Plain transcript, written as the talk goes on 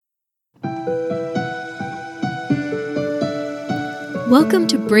Welcome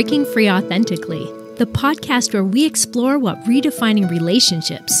to Breaking Free Authentically, the podcast where we explore what redefining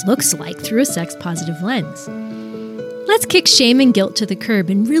relationships looks like through a sex-positive lens. Let's kick shame and guilt to the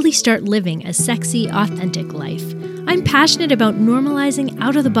curb and really start living a sexy, authentic life. I'm passionate about normalizing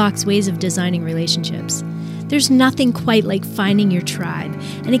out-of-the-box ways of designing relationships. There's nothing quite like finding your tribe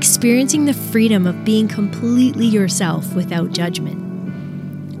and experiencing the freedom of being completely yourself without judgment.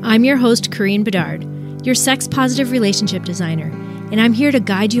 I'm your host, Corinne Bedard, your sex-positive relationship designer, and I'm here to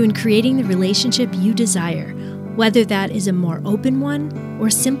guide you in creating the relationship you desire, whether that is a more open one or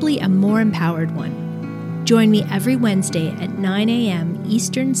simply a more empowered one. Join me every Wednesday at 9 a.m.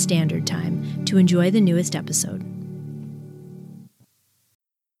 Eastern Standard Time to enjoy the newest episode.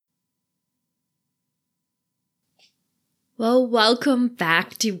 Well, welcome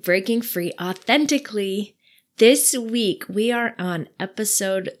back to Breaking Free Authentically. This week we are on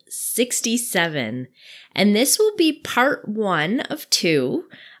episode 67, and this will be part 1 of 2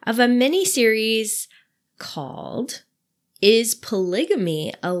 of a mini-series called Is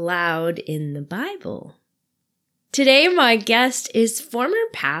Polygamy Allowed in the Bible? Today my guest is former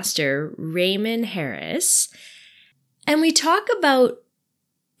pastor Raymond Harris, and we talk about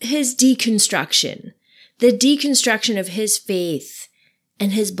his deconstruction, the deconstruction of his faith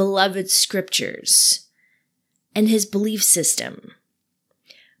and his beloved scriptures and his belief system.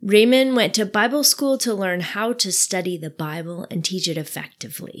 Raymond went to Bible school to learn how to study the Bible and teach it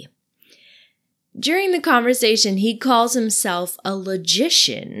effectively. During the conversation, he calls himself a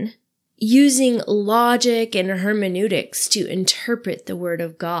logician, using logic and hermeneutics to interpret the Word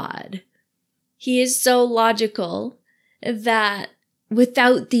of God. He is so logical that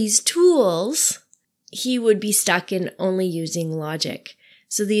without these tools, he would be stuck in only using logic.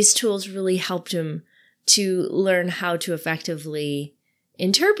 So these tools really helped him to learn how to effectively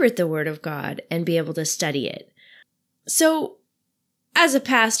interpret the Word of God and be able to study it. So, as a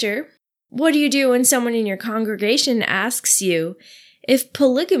pastor, what do you do when someone in your congregation asks you if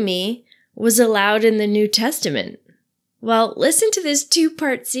polygamy was allowed in the New Testament? Well, listen to this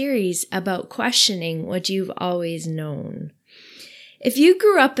 2-part series about questioning what you've always known. If you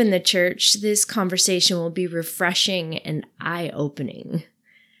grew up in the church, this conversation will be refreshing and eye-opening.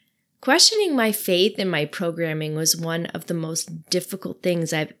 Questioning my faith and my programming was one of the most difficult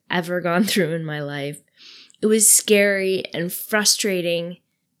things I've ever gone through in my life. It was scary and frustrating.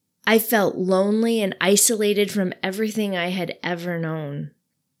 I felt lonely and isolated from everything I had ever known.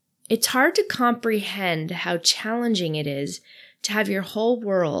 It's hard to comprehend how challenging it is to have your whole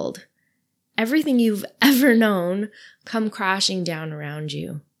world, everything you've ever known, come crashing down around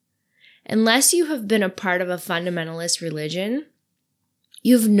you. Unless you have been a part of a fundamentalist religion,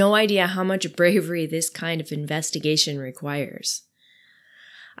 you have no idea how much bravery this kind of investigation requires.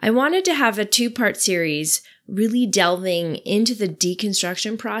 I wanted to have a 2-part series really delving into the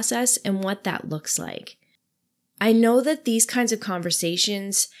deconstruction process and what that looks like. I know that these kinds of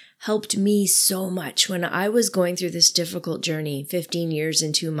conversations helped me so much when I was going through this difficult journey 15 years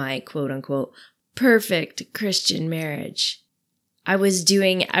into my quote-unquote perfect Christian marriage. I was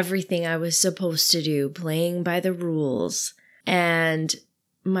doing everything I was supposed to do, playing by the rules, and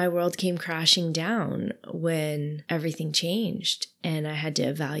my world came crashing down when everything changed and I had to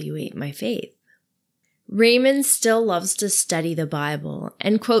evaluate my faith. Raymond still loves to study the Bible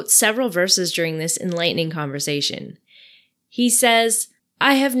and quotes several verses during this enlightening conversation. He says,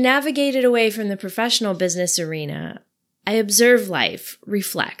 "I have navigated away from the professional business arena. I observe life,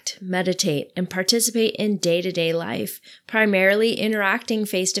 reflect, meditate, and participate in day-to-day life, primarily interacting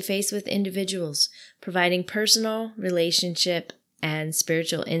face-to-face with individuals, providing personal, relationship, and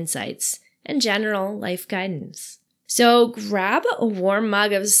spiritual insights, and general life guidance." So grab a warm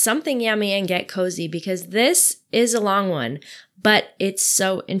mug of something yummy and get cozy because this is a long one, but it's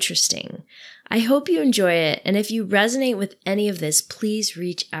so interesting. I hope you enjoy it, and if you resonate with any of this, please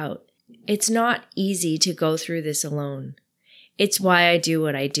reach out. It's not easy to go through this alone. It's why I do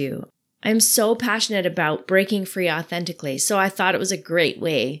what I do. I'm so passionate about breaking free authentically, so I thought it was a great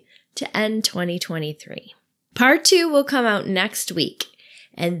way to end 2023. Part 2 will come out next week,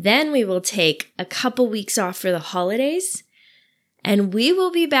 and then we will take a couple weeks off for the holidays, and we will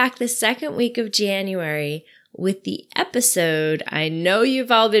be back the second week of January with the episode I know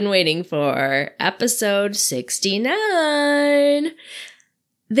you've all been waiting for, episode 69.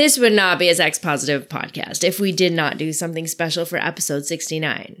 This would not be a sex-positive podcast if we did not do something special for episode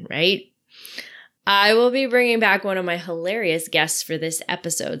 69, right? I will be bringing back one of my hilarious guests for this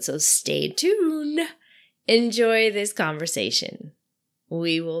episode, so stay tuned. Enjoy this conversation.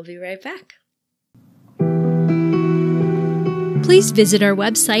 We will be right back. please visit our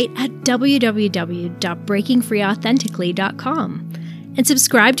website at www.breakingfreeauthentically.com and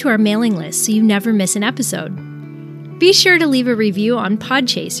subscribe to our mailing list so you never miss an episode. Be sure to leave a review on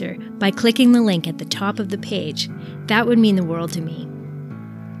Podchaser by clicking the link at the top of the page. That would mean the world to me.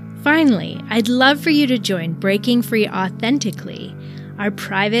 Finally, I'd love for you to join Breaking Free Authentically, our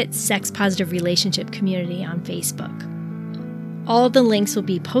private sex-positive relationship community on Facebook. All the links will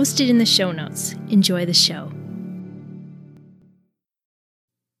be posted in the show notes. Enjoy the show.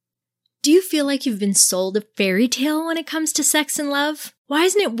 Do you feel like you've been sold a fairy tale when it comes to sex and love? Why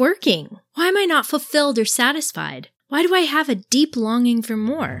isn't it working? Why am I not fulfilled or satisfied? Why do I have a deep longing for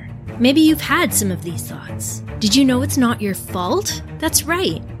more? Maybe you've had some of these thoughts. Did you know it's not your fault? That's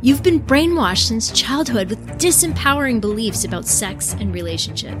right. You've been brainwashed since childhood with disempowering beliefs about sex and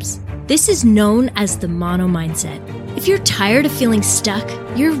relationships. This is known as the mono mindset. If you're tired of feeling stuck,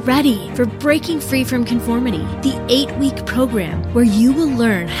 you're ready for Breaking Free from Conformity, the 8-week program where you will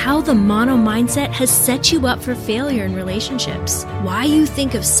learn how the mono mindset has set you up for failure in relationships, why you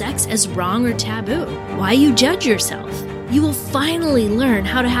think of sex as wrong or taboo, why you judge yourself. You will finally learn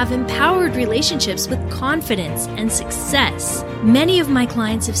how to have empowered relationships with confidence and success. Many of my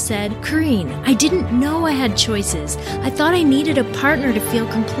clients have said, "Corrine, I didn't know I had choices. I thought I needed a partner to feel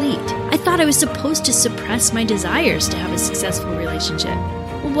complete. I thought I was supposed to suppress my desires to have a successful relationship."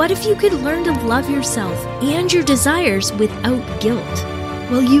 What if you could learn to love yourself and your desires without guilt?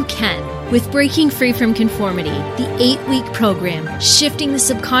 Well, you can. With Breaking Free from Conformity, the 8-week program, shifting the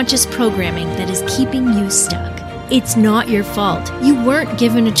subconscious programming that is keeping you stuck. It's not your fault. You weren't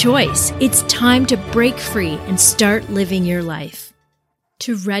given a choice. It's time to break free and start living your life.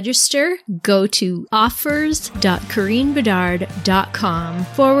 To register, go to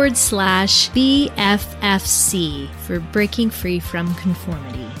offers.corinebedard.com/BFFC for Breaking Free from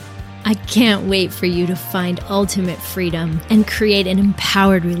Conformity. I can't wait for you to find ultimate freedom and create an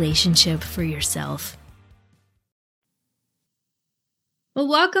empowered relationship for yourself. Well,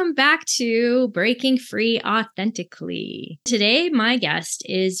 welcome back to Breaking Free Authentically. Today, my guest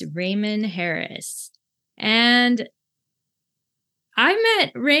is Raymond Harris. And I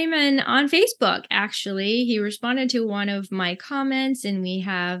met Raymond on Facebook, actually. He responded to one of my comments, and we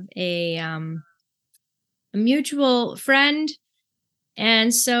have a mutual friend.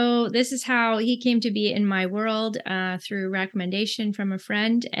 And so this is how he came to be in my world, through recommendation from a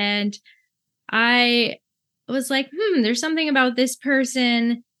friend. And I was like, there's something about this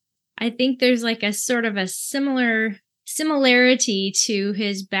person. I think there's like a sort of a similarity to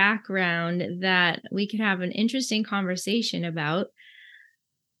his background that we could have an interesting conversation about.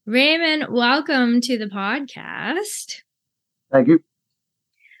 Raymond, welcome to the podcast. Thank you.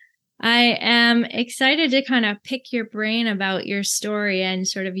 I am excited to kind of pick your brain about your story and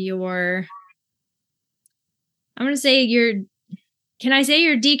sort of your, I'm going to say can I say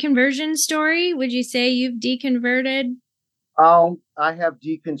your deconversion story? Would you say you've deconverted? I have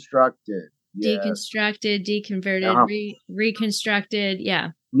deconstructed. Yes. Deconstructed, deconverted, reconstructed.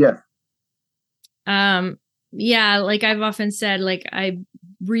 Yeah. Yeah. Yeah. Like I've often said, like I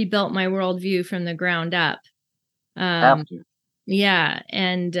rebuilt my worldview from the ground up. Have to. Yeah.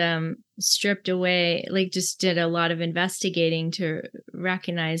 And stripped away, like just did a lot of investigating to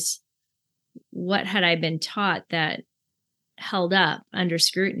recognize what had I been taught that held up under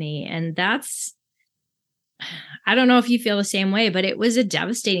scrutiny. And that's, I don't know if you feel the same way, but it was a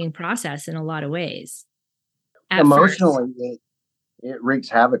devastating process in a lot of ways. Emotionally, it wreaks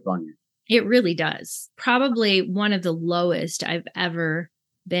havoc on you. It really does. Probably one of the lowest I've ever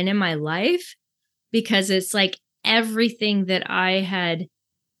been in my life, because it's like everything that I had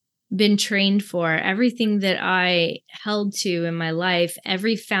been trained for, everything that I held to in my life,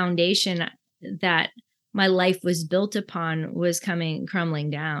 every foundation that my life was built upon was crumbling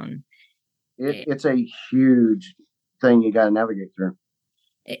down. It's a huge thing you got to navigate through.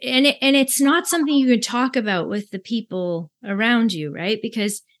 And it's not something you can talk about with the people around you, right?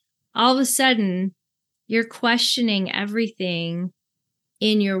 Because all of a sudden you're questioning everything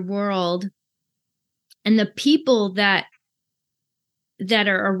in your world, and the people that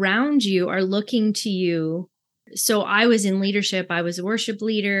are around you are looking to you. So I was in leadership. I was a worship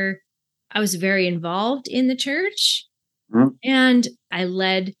leader. I was very involved in the church, and I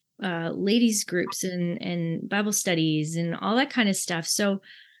led ladies groups and Bible studies and all that kind of stuff. So,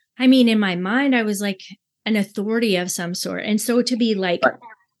 I mean, in my mind, I was like an authority of some sort. And so to be like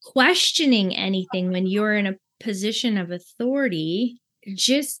questioning anything when you're in a position of authority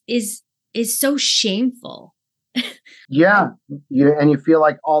just is so shameful. Yeah. And you feel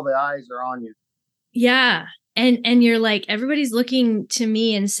like all the eyes are on you. Yeah. And you're like, everybody's looking to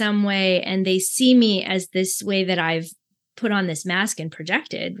me in some way, and they see me as this way that I've put on this mask and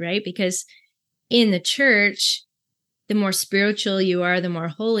projected, right? Because in the church, the more spiritual you are, the more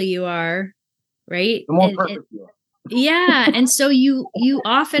holy you are, right? The more perfect you are. Yeah. And so you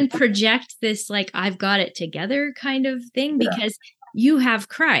often project this like, I've got it together kind of thing, because you have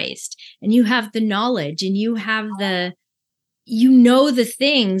Christ and you have the knowledge and you have the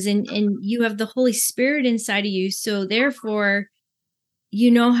things and you have the Holy Spirit inside of you. So therefore, you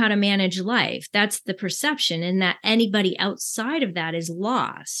know how to manage life. That's the perception, and that anybody outside of that is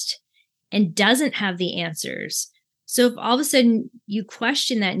lost and doesn't have the answers. So if all of a sudden you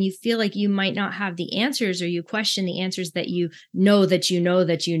question that and you feel like you might not have the answers, or you question the answers that you know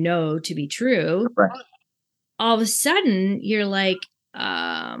to be true, Right. all of a sudden you're like,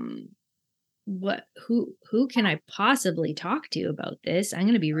 what, who can I possibly talk to about this? I'm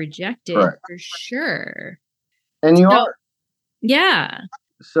going to be rejected for sure. And you are. Yeah.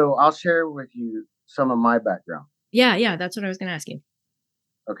 So I'll share with you some of my background. Yeah. That's what I was going to ask you.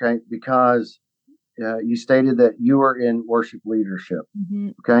 Okay. Because you stated that you were in worship leadership. Mm-hmm.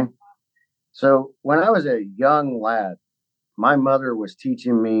 Okay. So when I was a young lad, my mother was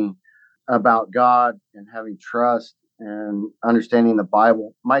teaching me about God and having trust and understanding the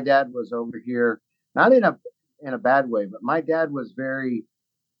Bible. My dad was over here, not in a bad way, but my dad was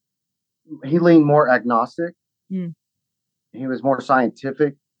he leaned more agnostic. Mm. He was more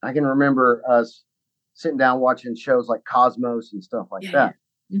scientific. I can remember us sitting down watching shows like Cosmos and stuff like that.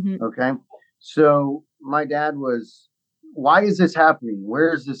 Yeah. Mm-hmm. Okay. So my dad was, why is this happening?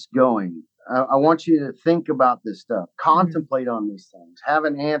 Where is this going? I want you to think about this stuff, contemplate on these things, have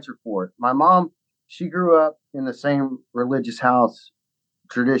an answer for it. My mom, she grew up in the same religious house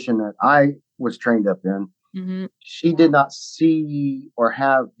tradition that I was trained up in. Mm-hmm. She did not see or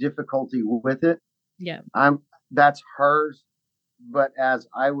have difficulty with it. Yeah. That's hers. But as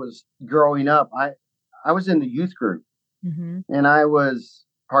I was growing up, I was in the youth group, and I was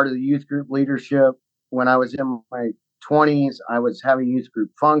part of the youth group leadership. When I was in my 20s, I was having youth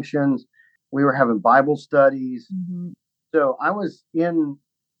group functions. We were having Bible studies. Mm-hmm. So I was in,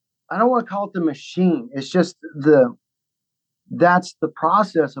 I don't want to call it the machine. It's just that's the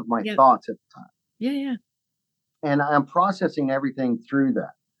process of my thoughts at the time. Yeah. And I'm processing everything through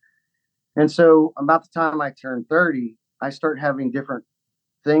that. And so about the time I turned 30, I start having different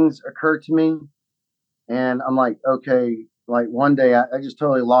things occur to me. And I'm like, okay, like one day I just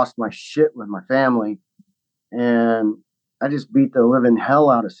totally lost my shit with my family. And I just beat the living hell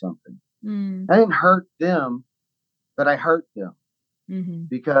out of something. I didn't hurt them, but I hurt them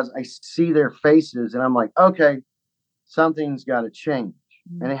because I see their faces and I'm like, okay, something's got to change.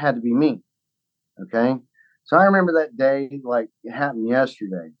 And it had to be me. Okay. So I remember that day like it happened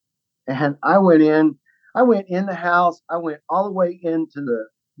yesterday. And I went in the house. I went all the way into the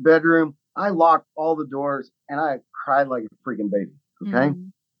bedroom. I locked all the doors and I cried like a freaking baby. Okay.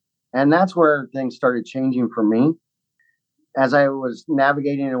 And that's where things started changing for me. As I was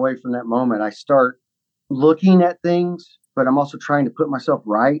navigating away from that moment, I start looking at things, but I'm also trying to put myself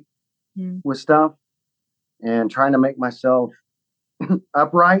right with stuff and trying to make myself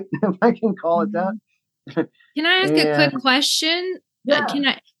upright, if I can call it that. Can I ask a quick question? Yeah.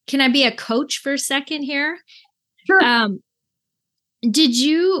 Can I be a coach for a second here? Sure.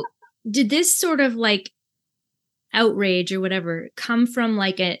 Did this sort of like outrage or whatever come from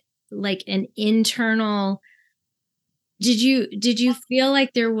like an internal? Did you feel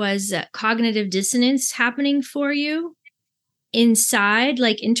like there was a cognitive dissonance happening for you inside,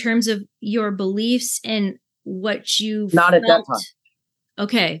 like in terms of your beliefs and what you Not felt? At that time.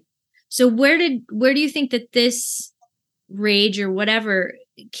 Okay. So where do you think that this rage or whatever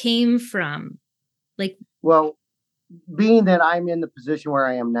came from? Like, well, being that I'm in the position where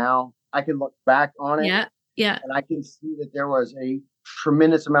I am now, I can look back on it. Yeah. And I can see that there was a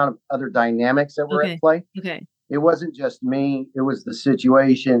tremendous amount of other dynamics that were at play. Okay. It wasn't just me. It was the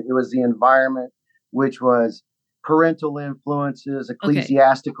situation. It was the environment, which was parental influences,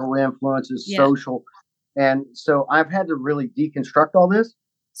 ecclesiastical influences, social. And so I've had to really deconstruct all this.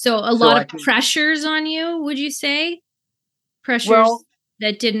 So a lot of pressures on you, would you say? Pressures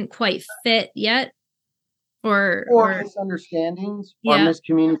that didn't quite fit yet? Or misunderstandings or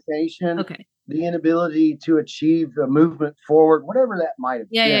miscommunication. Okay. The inability to achieve the movement forward, whatever that might have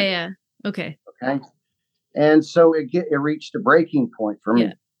been. Yeah. Okay. And so it reached a breaking point for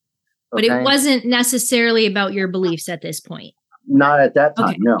me. But it wasn't necessarily about your beliefs at this point. Not at that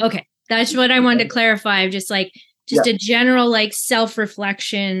time, no. Okay. That's what I wanted to clarify. Just a general like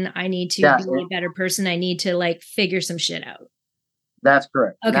self-reflection. I need to be a better person. I need to like figure some shit out. That's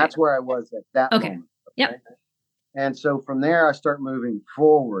correct. Okay. That's where I was at that moment. Yep. And so from there, I start moving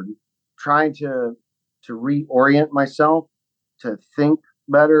forward, trying to to reorient myself, to think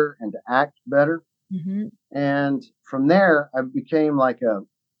better and to act better. Mm-hmm. And from there, I became like a,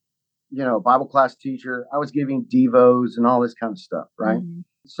 Bible class teacher. I was giving devos and all this kind of stuff, right? Mm-hmm.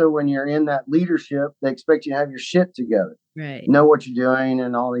 So when you're in that leadership, they expect you to have your shit together, Right. know what you're doing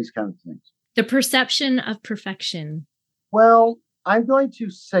and all these kind of things. The perception of perfection. Well, I'm going to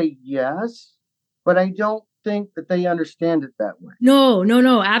say yes, but I don't think that they understand it that way.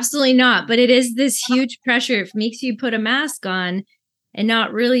 No, absolutely not. But it is this huge pressure. It makes you put a mask on and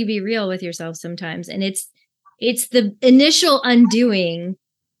not really be real with yourself sometimes. And it's the initial undoing,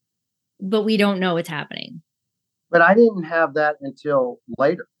 but we don't know what's happening. But I didn't have that until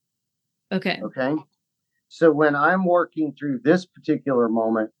later. Okay. So when I'm working through this particular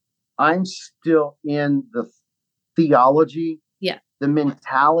moment, I'm still in the theology, the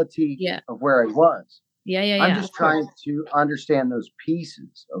mentality of where I was. I'm just trying to understand those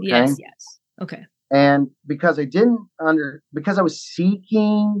pieces. Okay. Yes. Okay. And because because I was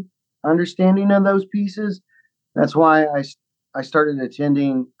seeking understanding of those pieces, that's why I started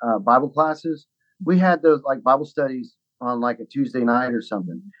attending Bible classes. We had those like Bible studies on like a Tuesday night or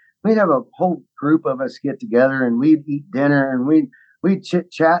something. We'd have a whole group of us get together and we'd eat dinner and we'd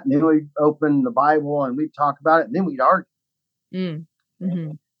chit chat and then we'd open the Bible and we'd talk about it and then we'd argue.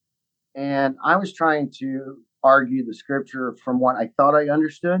 Mm-hmm. And I was trying to argue the scripture from what I thought I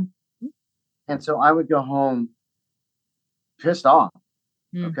understood. And so I would go home pissed off.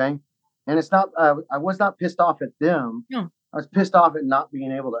 Okay. And it's not, I was not pissed off at them. No. I was pissed off at not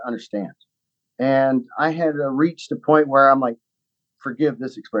being able to understand. And I had reached a point where I'm like, forgive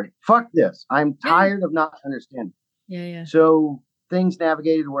this expression. Fuck this. I'm tired of not understanding. Yeah. So things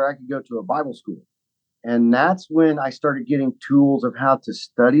navigated where I could go to a Bible school. And that's when I started getting tools of how to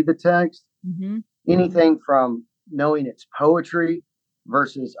study the text. Mm-hmm. Anything from knowing it's poetry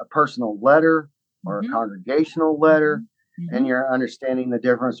versus a personal letter or a congregational letter. Mm-hmm. And you're understanding the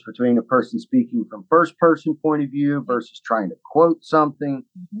difference between a person speaking from first person point of view versus trying to quote something.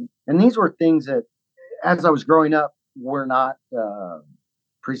 Mm-hmm. And these were things that, as I was growing up, were not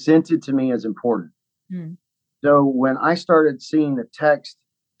presented to me as important. Mm. So when I started seeing the text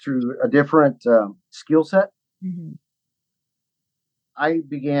through a different skill set, I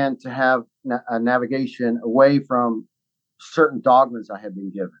began to have a navigation away from certain dogmas I had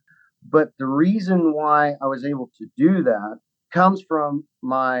been given. But the reason why I was able to do that comes from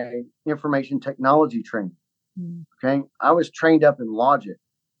my information technology training. Okay. I was trained up in logic.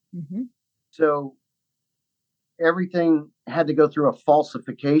 So everything had to go through a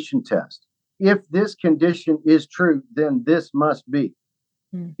falsification test. If this condition is true, then this must be.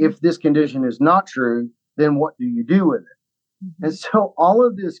 If this condition is not true, then what do you do with it? And so all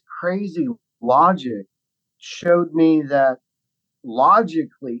of this crazy logic showed me that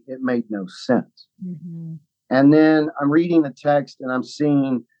logically it made no sense. And then I'm reading the text and I'm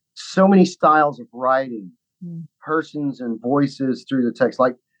seeing so many styles of writing, persons and voices through the text.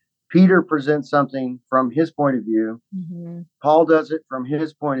 Like Peter presents something from his point of view. Paul does it from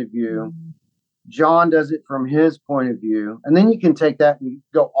his point of view. John does it from his point of view. And then you can take that and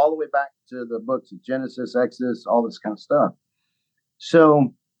go all the way back to the books of Genesis, Exodus, all this kind of stuff.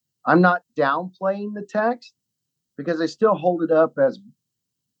 So I'm not downplaying the text because I still hold it up as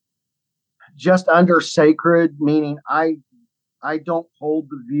just under sacred, meaning I don't hold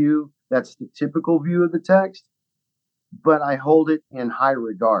the view that's the typical view of the text, but I hold it in high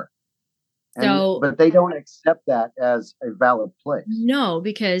regard. But they don't accept that as a valid place. No,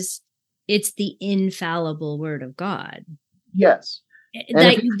 because it's the infallible word of God. Yes.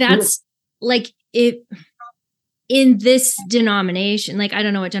 That's like it in this denomination, like, I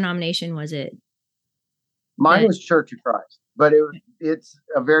don't know what denomination was it? Mine was Church of Christ, but it's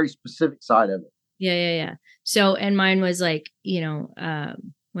a very specific side of it. Yeah. So, and mine was like,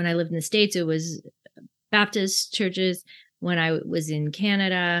 when I lived in the States, it was Baptist churches. When I was in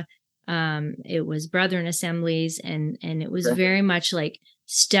Canada, it was Brethren Assemblies, and it was very much like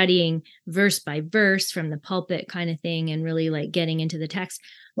studying verse by verse from the pulpit kind of thing, and really like getting into the text.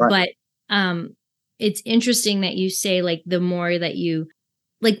 Right. But it's interesting that you say, like, the more that you,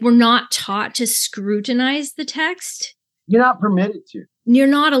 like, we're not taught to scrutinize the text. You're not permitted to. You're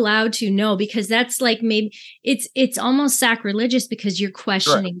not allowed to, no, because that's like, maybe it's almost sacrilegious because you're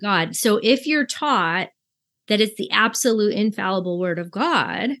questioning God. So if you're taught that it's the absolute infallible word of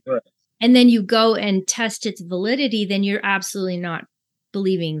God, and then you go and test its validity, then you're absolutely not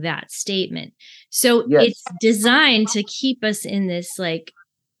believing that statement. So it's designed to keep us in this like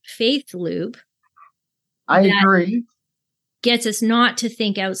faith loop. I agree. Gets us not to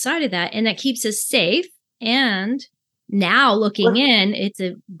think outside of that, and that keeps us safe. And now looking in, it's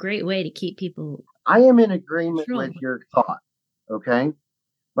a great way to keep people I am in agreement Control. with your thought. Okay.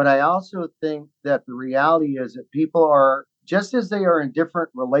 But I also think that the reality is that people are, just as they are in different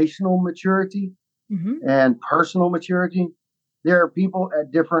relational maturity and personal maturity, there are people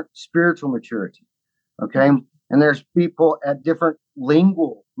at different spiritual maturity. Okay. And there's people at different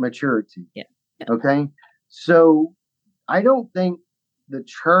lingual maturity. Yeah. Okay. So I don't think the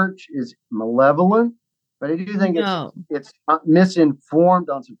church is malevolent, but I do think it's misinformed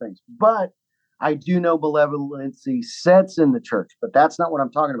on some things. But I do know malevolency sets in the church, but that's not what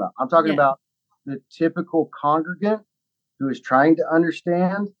I'm talking about. I'm talking about the typical congregant who is trying to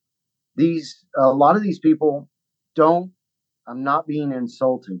understand these. A lot of these people don't. I'm not being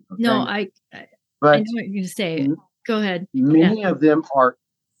insulting. Okay? No, I know but what you're going to say. Go ahead. Many of them are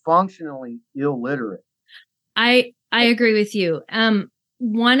functionally illiterate. I agree with you.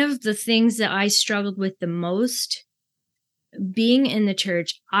 One of the things that I struggled with the most being in the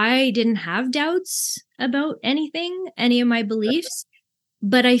church, I didn't have doubts about any of my beliefs,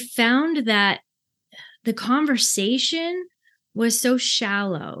 but I found that the conversation was so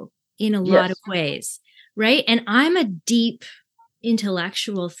shallow in a lot of ways, right? And I'm a deep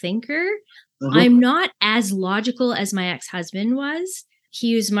intellectual thinker. I'm not as logical as my ex-husband was.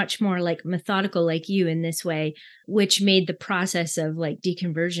 He was much more like methodical like you in this way, which made the process of like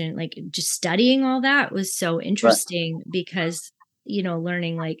deconversion, like just studying all that was so interesting because,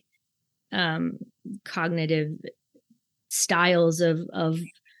 learning like cognitive styles of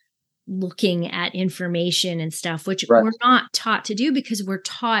looking at information and stuff, which we're not taught to do because we're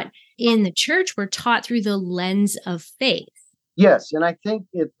taught in the church, we're taught through the lens of faith. Yes. And I think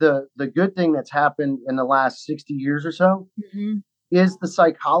the good thing that's happened in the last 60 years or so is the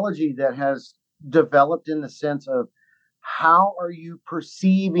psychology that has developed in the sense of how are you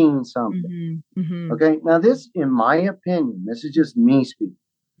perceiving something? Okay. Now, this, in my opinion, this is just me speaking.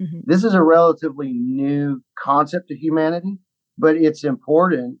 This is a relatively new concept to humanity, but it's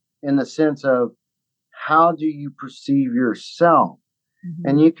important in the sense of how do you perceive yourself?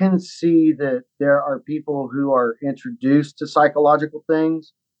 And you can see that there are people who are introduced to psychological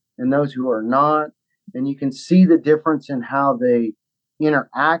things and those who are not. And you can see the difference in how they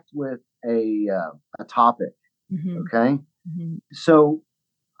interact with a topic. Okay. So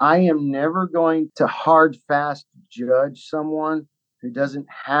I am never going to hard fast judge someone who doesn't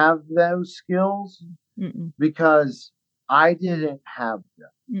have those skills because I didn't have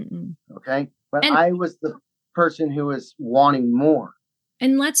them. Okay. But I was the person who was wanting more.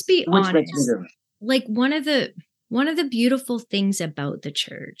 And let's be honest, like one of the beautiful things about the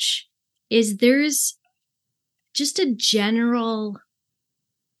church is there's just a general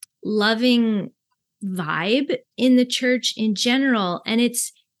loving vibe in the church in general. And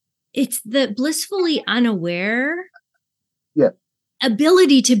it's the blissfully unaware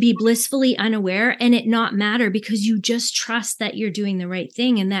ability to be blissfully unaware and it not matter because you just trust that you're doing the right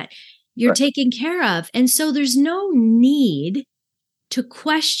thing and that you're taken care of. And so there's no need to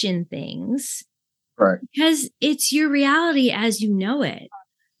question things because it's your reality as you know it.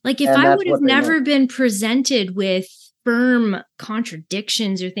 Like if I would have never been presented with firm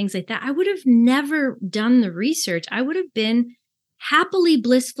contradictions or things like that, I would have never done the research. I would have been happily,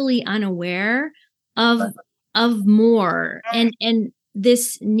 blissfully unaware of more and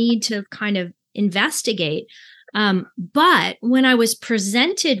this need to kind of investigate. But when I was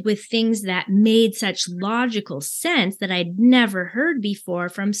presented with things that made such logical sense that I'd never heard before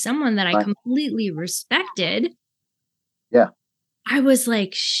from someone that I completely respected, I was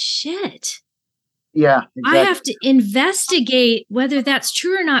like, shit. Yeah, exactly. I have to investigate whether that's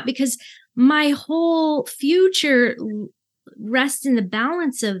true or not because my whole future rests in the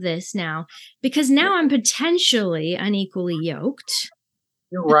balance of this now because now I'm potentially unequally yoked.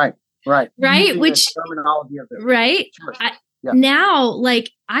 You're right. Which terminology of this. Now,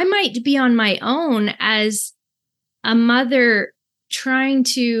 like I might be on my own as a mother trying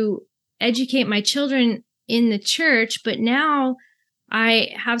to educate my children in the church, but now I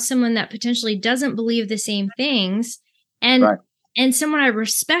have someone that potentially doesn't believe the same things and someone I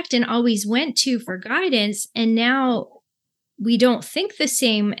respect and always went to for guidance. And now we don't think the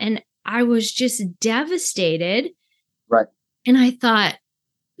same. And I was just devastated. And I thought,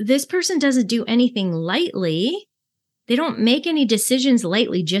 this person doesn't do anything lightly. They don't make any decisions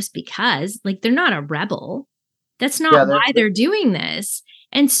lightly just because, like, they're not a rebel. That's not why they're doing this.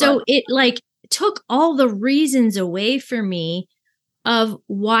 And so it like took all the reasons away for me of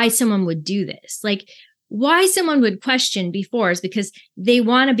why someone would do this. Like why someone would question before is because they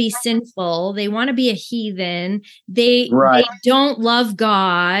want to be sinful. They want to be a heathen. They don't love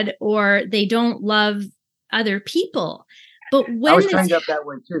God or they don't love other people. But when I was trained up that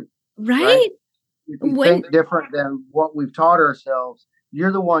way too. Right? if you think different than what we've taught ourselves,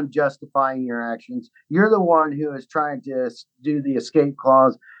 you're the one justifying your actions. You're the one who is trying to do the escape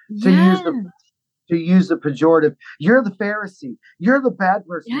clause to use the pejorative. You're the Pharisee. You're the bad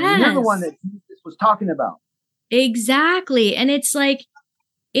person. And you're the one that Jesus was talking about. Exactly. And it's like,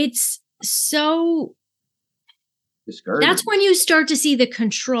 it's so discouraging. That's when you start to see the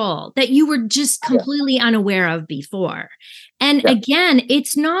control that you were just completely unaware of before. And again,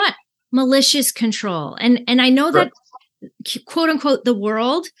 it's not malicious control. And I know that quote unquote, the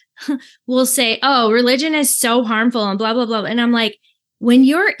world will say, oh, religion is so harmful and blah, blah, blah. And I'm like, when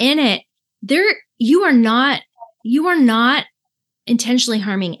you're in it, you are not intentionally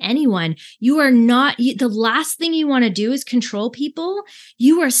harming anyone. You are not, the last thing you want to do is control people.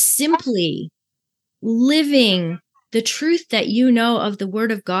 You are simply living the truth that you know of the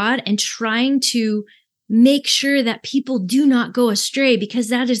word of God and trying to make sure that people do not go astray, because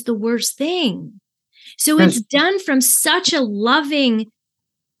that is the worst thing. So it's done from such a loving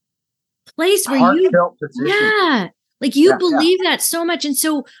place where you believe that so much. And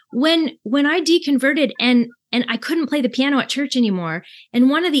so when I deconverted and I couldn't play the piano at church anymore, and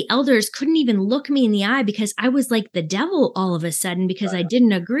one of the elders couldn't even look me in the eye because I was like the devil all of a sudden because I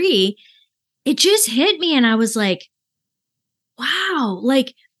didn't agree, it just hit me. And I was like, wow,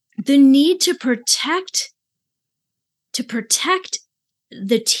 like the need to protect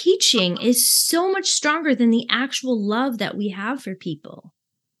the teaching is so much stronger than the actual love that we have for people.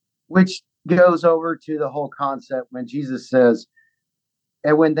 Which goes over to the whole concept when Jesus says,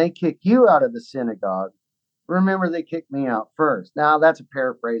 and when they kick you out of the synagogue, remember they kicked me out first. Now that's a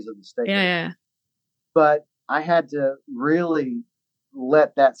paraphrase of the statement. Yeah. But I had to really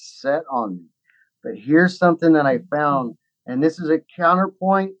let that set on me. But here's something that I found, and this is a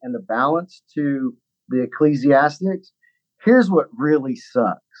counterpoint and the balance to the Ecclesiastics. Here's what really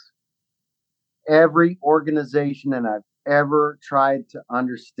sucks. Every organization that I've ever tried to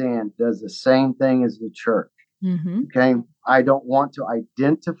understand does the same thing as the church. Mm-hmm. Okay. I don't want to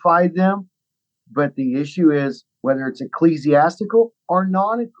identify them, but the issue is whether it's ecclesiastical or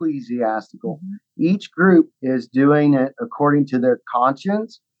non-ecclesiastical, each group is doing it according to their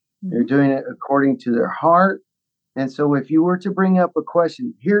conscience. They're doing it according to their heart. And so if you were to bring up a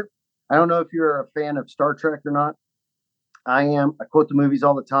question here, I don't know if you're a fan of Star Trek or not. I am. I quote the movies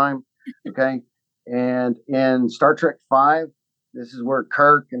all the time. Okay. And in Star Trek 5, this is where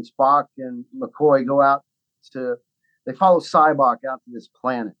Kirk and Spock and McCoy go out they follow Cybok out to this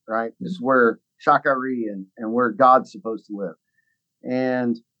planet, right? This is where Shakari and where God's supposed to live.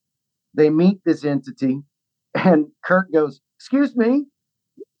 And they meet this entity, and Kirk goes, "Excuse me,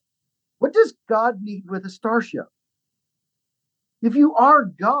 what does God need with a starship? If you are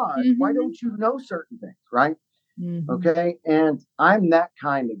God, why don't you know certain things, right?" Okay. And I'm that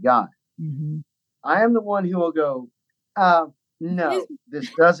kind of guy. I am the one who will go, no,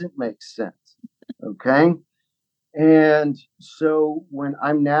 this doesn't make sense. Okay. And so when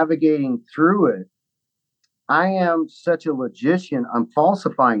I'm navigating through it, I am such a logician. I'm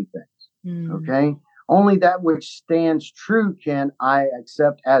falsifying things. Okay. Only that which stands true can I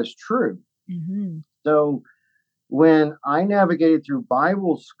accept as true. So when I navigated through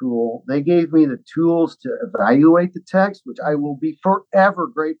Bible school, they gave me the tools to evaluate the text, which I will be forever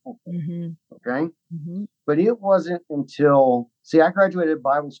grateful for. Okay. But it wasn't until, I graduated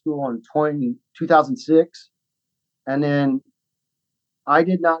Bible school in 2006. And then I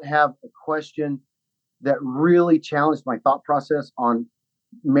did not have a question that really challenged my thought process on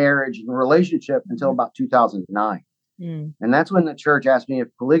marriage and relationship until about 2009. And that's when the church asked me if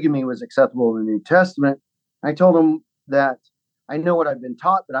polygamy was acceptable in the New Testament. I told them that I know what I've been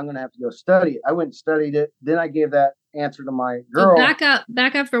taught, but I'm going to have to go study it. I went and studied it. Then I gave that answer to my girl. So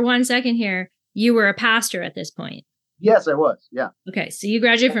back up for 1 second here. You were a pastor at this point. Yes, I was. Yeah. Okay. So you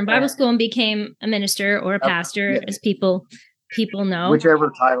graduated from Bible school and became a minister or a pastor, as people know.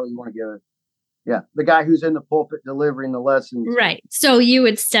 Whichever title you want to give it. Yeah. The guy who's in the pulpit delivering the lessons. Right. So you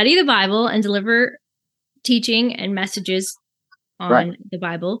would study the Bible and deliver teaching and messages on the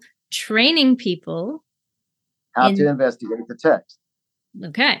Bible, training people how to investigate the text.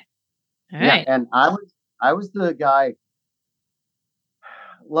 Okay. All right. And I was the guy,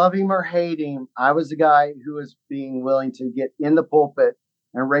 love him or hate him, I was the guy who was being willing to get in the pulpit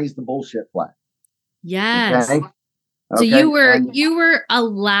and raise the bullshit flag. Yes. Okay? So you were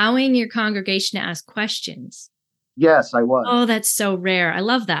allowing your congregation to ask questions. Yes, I was. Oh, that's so rare. I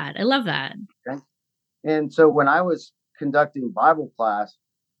love that. Okay. And so when I was conducting Bible class,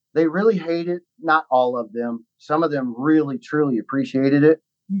 they really hated, not all of them. Some of them really, truly appreciated it.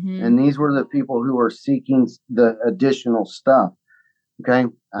 And these were the people who were seeking the additional stuff. Okay.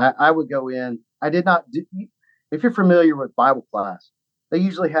 I would go in, I did not do, if you're familiar with Bible class, they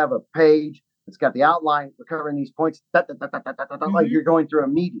usually have a page that's got the outline. We're covering these points, like you're going through a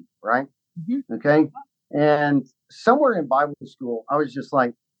meeting, right? Mm-hmm. Okay. And somewhere in Bible school, I was just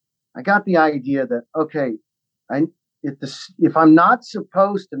like, I got the idea that, okay, I, if I'm not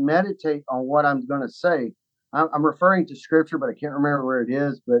supposed to meditate on what I'm going to say, I'm referring to scripture, but I can't remember where it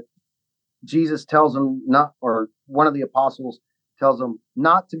is. But Jesus tells them not, or one of the apostles tells them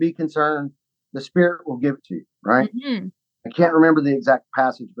not to be concerned. The Spirit will give it to you, right? Mm-hmm. I can't remember the exact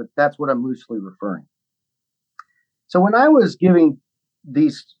passage, but that's what I'm loosely referring. So when I was giving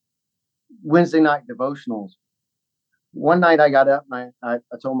these Wednesday night devotionals, one night I got up and I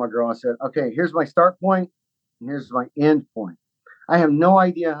told my girl, I said, okay, here's my start point and here's my end point. I have no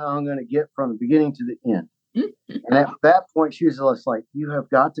idea how I'm going to get from the beginning to the end. And at that point, she was just like, you have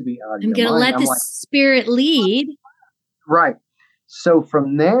got to be out of I'm your going to mind. let the Spirit lead. Right. So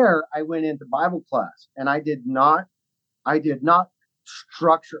from there, I went into Bible class and I did not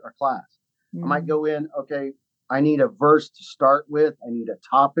structure a class. I might go in, okay, I need a verse to start with. I need a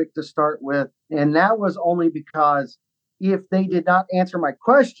topic to start with. And that was only because if they did not answer my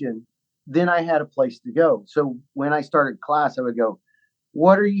question, then I had a place to go. So when I started class, I would go,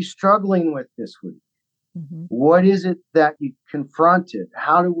 what are you struggling with this week? Mm-hmm. What is it that you confronted?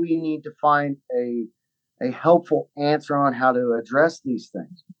 How do we need to find a helpful answer on how to address these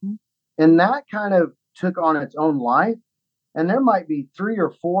things? Mm-hmm. And that kind of took on its own life. And there might be 3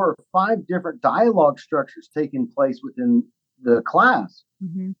 or 4 or 5 different dialogue structures taking place within the class.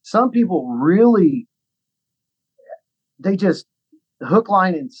 Mm-hmm. Some people really, they just hook,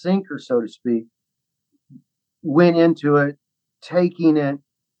 line, and sinker, so to speak, went into it, taking it,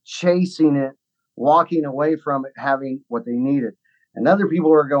 chasing it, walking away from it, having what they needed. And other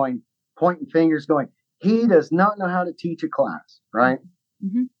people are going, pointing fingers, going, he does not know how to teach a class, right?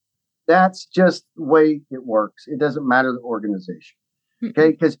 Mm-hmm. That's just the way it works. It doesn't matter the organization.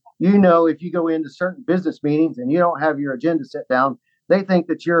 Okay. Because, if you go into certain business meetings and you don't have your agenda set down, they think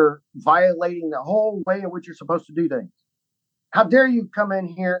that you're violating the whole way in which you're supposed to do things. How dare you come in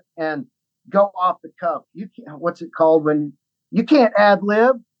here and go off the cuff? You can't, what's it called when you can't ad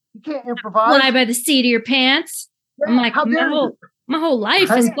lib? You can't improvise. Fly by the seat of your pants. Yeah, I'm like, how dare you? My whole life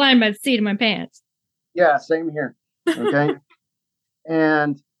is flying by the seat of my pants. Yeah, same here. Okay.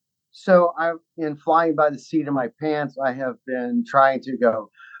 And so in flying by the seat of my pants, I have been trying to go,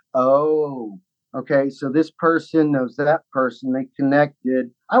 oh, okay, so this person knows that person. They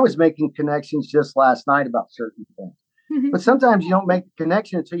connected. I was making connections just last night about certain things. Mm-hmm. But sometimes you don't make the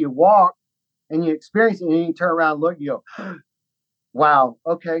connection until you walk and you experience it and you turn around and look, you go, wow,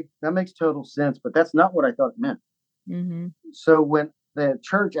 okay, that makes total sense. But that's not what I thought it meant. Mm-hmm. So when the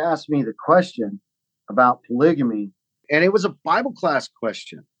church asked me the question about polygamy, and it was a Bible class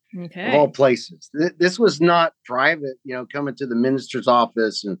question, of all places. This was not private, coming to the minister's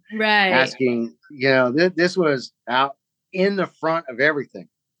office and asking, this was out in the front of everything.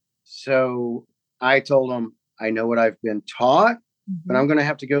 So I told them, I know what I've been taught, but I'm going to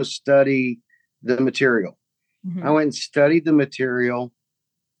have to go study the material. Mm-hmm. I went and studied the material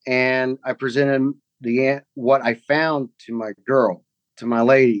and I presented what I found to my girl, to my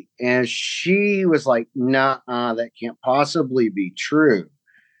lady. And she was like, nah, that can't possibly be true.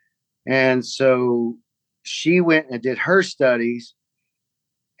 And so she went and did her studies.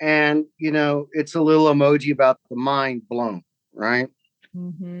 And, it's a little emoji about the mind blown, right?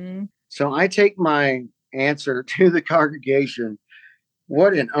 Mm-hmm. So I take my answer to the congregation.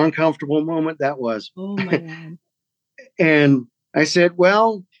 What an uncomfortable moment that was. Oh, my God. And I said,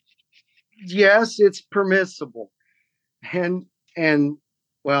 well, yes, it's permissible. And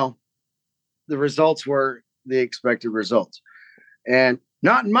well, the results were the expected results. And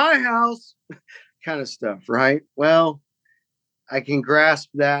not in my house kind of stuff, right? Well, I can grasp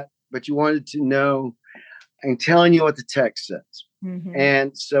that, but you wanted to know, I'm telling you what the text says. Mm-hmm.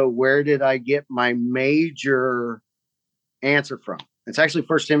 And so where did I get my major answer from? It's actually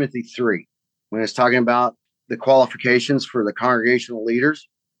 1 Timothy 3, when it's talking about the qualifications for the congregational leaders.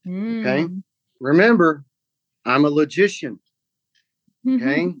 Okay. Remember, I'm a logician.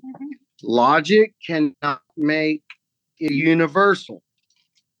 Okay. Logic cannot make it universal.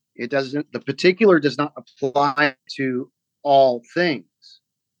 The particular does not apply to all things.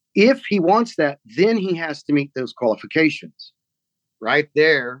 If he wants that, then he has to meet those qualifications. Right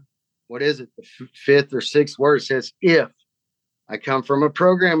there, what is it? The fifth or sixth word says, if. I come from a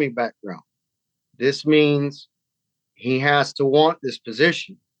programming background. This means he has to want this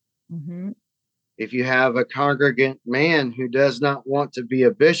position. Mm-hmm. If you have a congregant man who does not want to be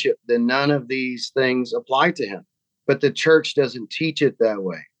a bishop, then none of these things apply to him. But the church doesn't teach it that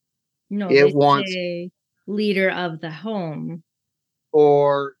way. No, It they wants say leader of the home.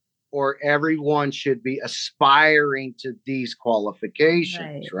 or everyone should be aspiring to these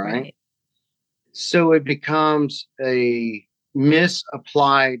qualifications, Right, right? right. So it becomes a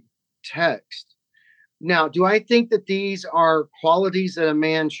misapplied text. Now, do I think that these are qualities that a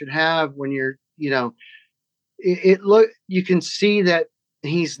man should have when you're, it look, you can see that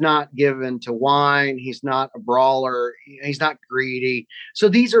he's not given to wine, he's not a brawler, he's not greedy. So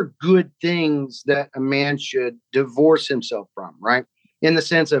these are good things that a man should divorce himself from, right? In the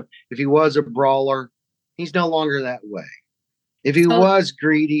sense of, if he was a brawler, he's no longer that way. If he So was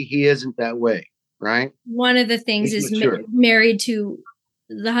greedy, he isn't that way, right? one of the things He's is mature. married to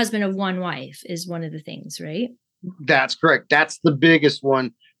the husband of one wife is one of the things, right? That's correct. That's the biggest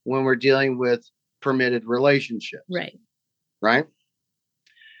one when we're dealing with permitted relationships, Right. right?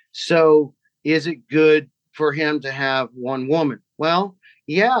 So is it good for him to have one woman? Well,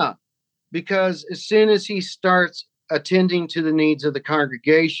 yeah, because as soon as he starts attending to the needs of the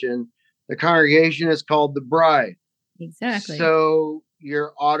congregation is called the bride. Exactly. So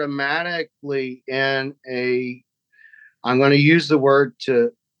you're automatically in I'm going to use the word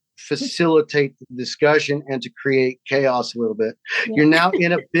to facilitate the discussion and to create chaos a little bit. Yeah. You're now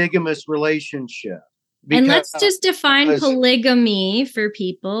in a bigamous relationship. And let's just define polygamy for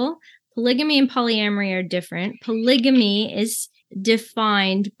people. Polygamy and polyamory are different. Polygamy is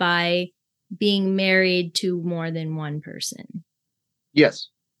defined by being married to more than one person. Yes.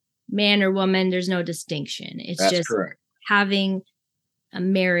 Man or woman, there's no distinction. It's That's just correct. having a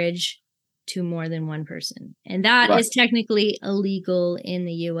marriage to more than one person. And that Right. is technically illegal in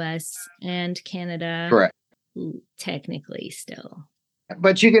the US and Canada. Correct. Technically still.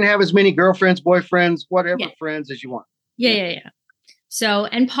 But you can have as many girlfriends, boyfriends, whatever friends as you want. Yeah. So,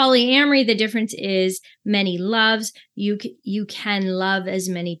 and polyamory, the difference is many loves. You can love as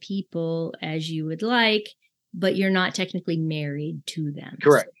many people as you would like, but you're not technically married to them.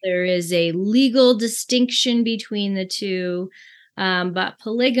 Correct. So there is a legal distinction between the two. But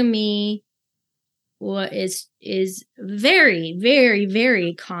polygamy is very, very,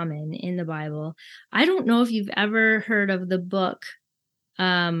 very common in the Bible. I don't know if you've ever heard of the book.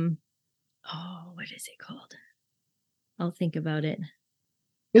 What is it called? I'll think about it.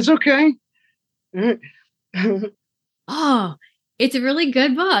 It's okay. It's a really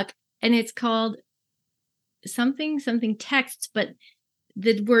good book, and it's called something texts, but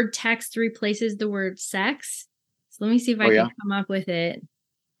the word text replaces the word sex. So let me see if I can come up with it.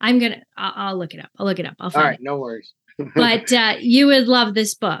 I'll look it up. I'll find it. All right, no worries. But you would love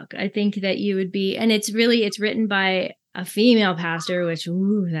this book. I think that you would be, and it's written by a female pastor, which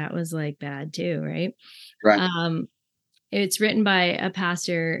that was like bad too, right? Right. It's written by a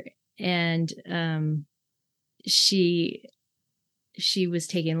pastor, and she was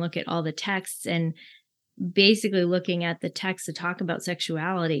taking a look at all the texts and basically looking at the texts to talk about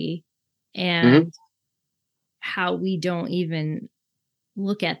sexuality and how we don't even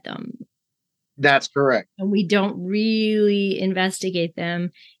look at them. That's correct. And we don't really investigate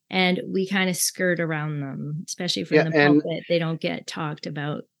them, and we kind of skirt around them, especially from the pulpit. They don't get talked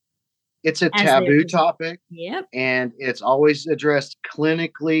about. It's a taboo topic. Yep. And it's always addressed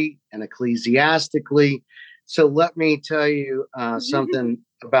clinically and ecclesiastically. So let me tell you something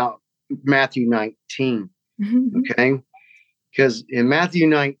about Matthew 19. Okay. Because in Matthew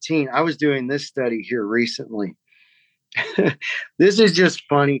 19, I was doing this study here recently. This is just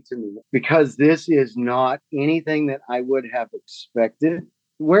funny to me because this is not anything that I would have expected.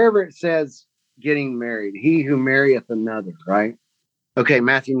 Wherever it says getting married, he who marrieth another, right? Okay,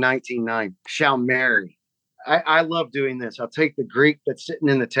 Matthew 19:9, shall marry. I love doing this. I'll take the Greek that's sitting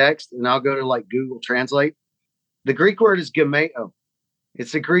in the text and I'll go to like Google Translate. The Greek word is gameo.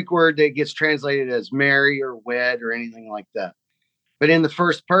 It's a Greek word that gets translated as marry or wed or anything like that. But in the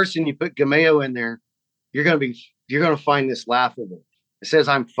first person, you put gameo in there, you're going to find this laughable. It says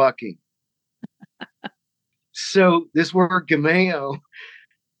I'm fucking. So this word gameo,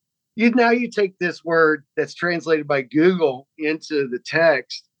 you take this word that's translated by Google into the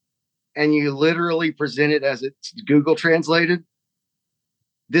text and you literally present it as it's Google translated.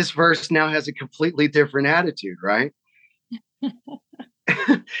 This verse now has a completely different attitude, right?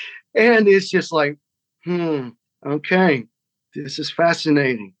 And it's just like, okay, this is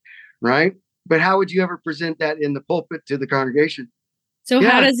fascinating, right? But how would you ever present that in the pulpit to the congregation? So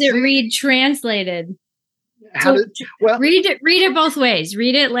how does it read translated? Read it both ways.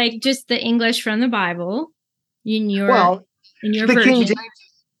 Read it like just the English from the Bible in your version.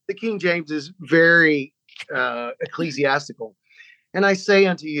 The King James is very ecclesiastical. And I say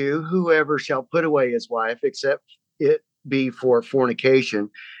unto you, whoever shall put away his wife, except it be for fornication,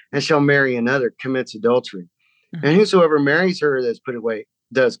 and shall marry another commits adultery. Uh-huh. And whosoever marries her that's put away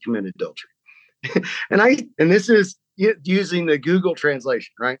does commit adultery. and this is using the Google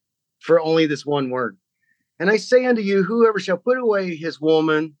translation, right? For only this one word. And I say unto you, whoever shall put away his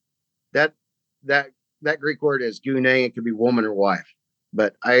woman, that Greek word is gune, it could be woman or wife,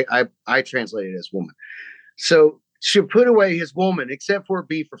 but I translate it as woman. So should put away his woman, except for it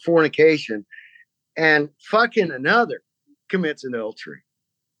be for fornication, and fucking another commits adultery.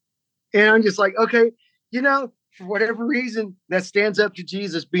 And I'm just like, okay, for whatever reason, that stands up to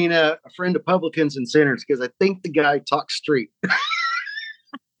Jesus being a friend of publicans and sinners, because I think the guy talks straight.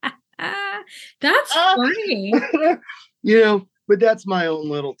 That's funny. But that's my own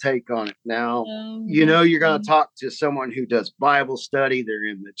little take on it. Now, you're going to talk to someone who does Bible study. They're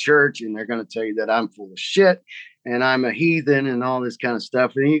in the church, and they're going to tell you that I'm full of shit and I'm a heathen and all this kind of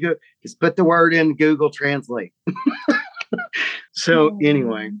stuff. And you go, just put the word in Google Translate. So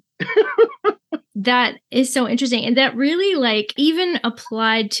anyway. That is so interesting. And that really even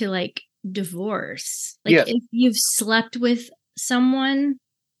applied to divorce. Yes. If you've slept with someone,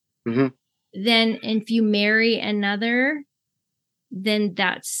 then if you marry another, then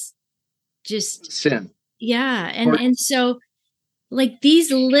that's just sin. Yeah. And so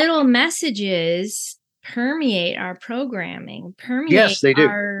these little messages permeate our programming, yes, they do.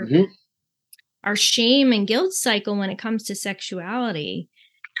 Our shame and guilt cycle when it comes to sexuality.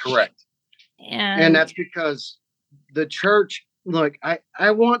 Correct. And that's because the church, look,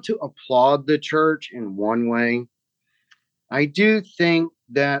 I want to applaud the church in one way. I do think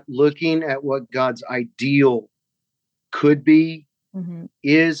that looking at what God's ideal could be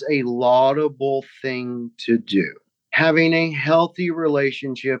is a laudable thing to do. Having a healthy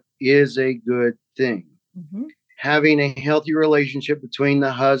relationship is a good thing. Having a healthy relationship between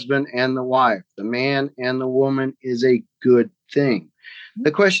the husband and the wife, the man and the woman, is a good thing.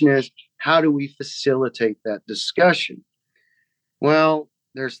 The question is, how do we facilitate that discussion? Well,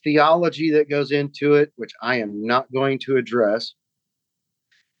 there's theology that goes into it, which I am not going to address.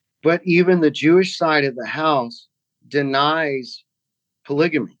 But even the Jewish side of the house denies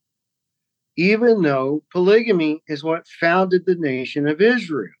polygamy, even though polygamy is what founded the nation of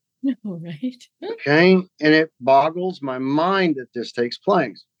Israel. Right. Okay. And it boggles my mind that this takes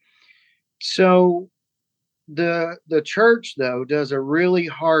place. So the church, though, does a really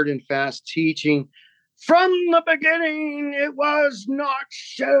hard and fast teaching. From the beginning, it was not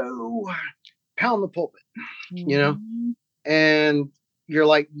so. Pound the pulpit, and you're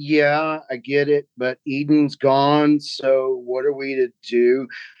like, yeah, I get it, but Eden's gone. So what are we to do?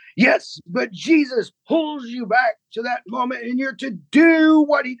 Yes, but Jesus pulls you back to that moment and you're to do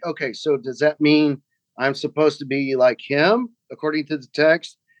what he. Okay, so does that mean I'm supposed to be like him? According to the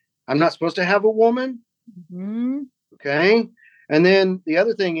text, I'm not supposed to have a woman. Okay. And then the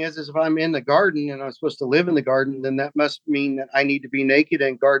other thing is if I'm in the garden and I'm supposed to live in the garden, then that must mean that I need to be naked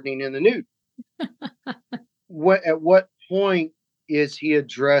and gardening in the nude. At what point is he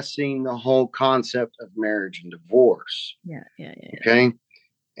addressing the whole concept of marriage and divorce? Yeah. Okay.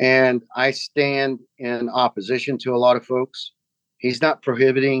 And I stand in opposition to a lot of folks. He's not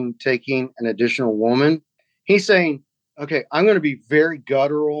prohibiting taking an additional woman. He's saying, okay, I'm going to be very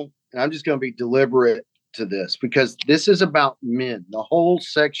guttural and I'm just going to be deliberate to this, because this is about men. The whole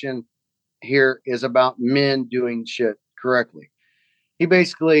section here is about men doing shit correctly. He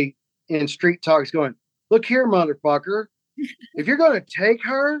basically, in street talk, is going, look here, motherfucker. If you're going to take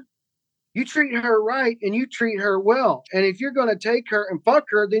her, you treat her right and you treat her well. And if you're going to take her and fuck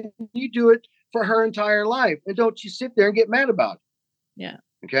her, then you do it for her entire life. And don't you sit there and get mad about it. Yeah.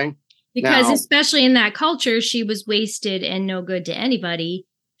 Okay. Because especially in that culture, she was wasted and no good to anybody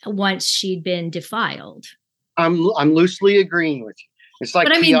once she'd been defiled. I'm loosely agreeing with you. It's like,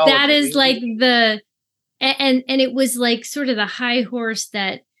 but I mean, theology. That is like and it was like sort of the high horse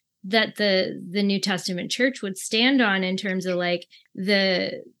that the New Testament church would stand on in terms of like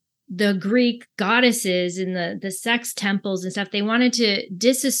the Greek goddesses and the sex temples and stuff. They wanted to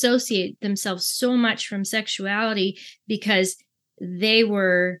disassociate themselves so much from sexuality because they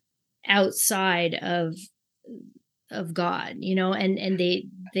were outside of God, and they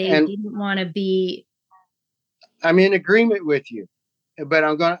didn't want to be. I'm in agreement with you, but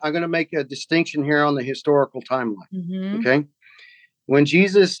I'm going to make a distinction here on the historical timeline. Okay. When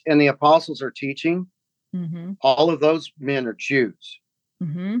Jesus and the apostles are teaching, all of those men are Jews.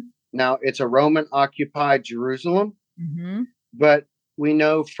 Now it's a Roman occupied Jerusalem, but we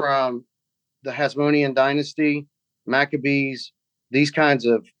know from the Hasmonean dynasty, Maccabees, these kinds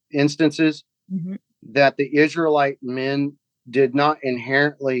of instances that the Israelite men did not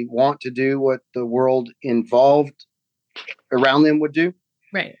inherently want to do what the world involved around them would do.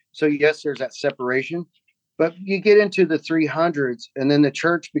 Right. So yes, there's that separation, but you get into the 300s, and then the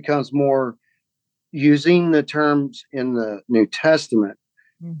church becomes more using the terms in the New Testament,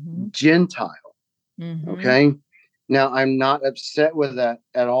 Gentile. Okay. Now I'm not upset with that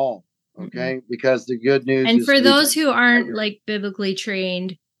at all. Okay. Because the good news and is for those who aren't like biblically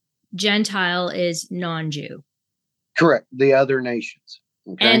trained, Gentile is non-Jew. Correct. The other nations.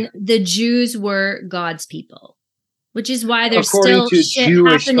 Okay. And the Jews were God's people, which is why there's according still to shit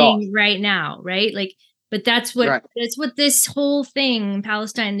Jewish happening thought. right now, right? Like, but that's what this whole thing,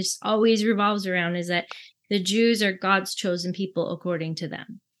 Palestine, just always revolves around, is that the Jews are God's chosen people according to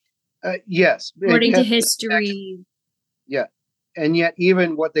them. Yes. According to history. Yeah. And yet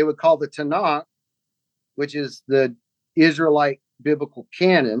even what they would call the Tanakh, which is the Israelite biblical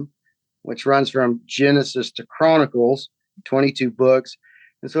canon, which runs from Genesis to Chronicles, 22 books.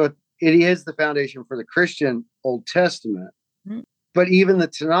 And so it is the foundation for the Christian Old Testament. Mm-hmm. But even the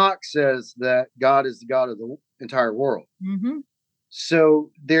Tanakh says that God is the God of the entire world. Mm-hmm.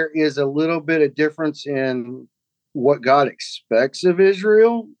 So there is a little bit of difference in what God expects of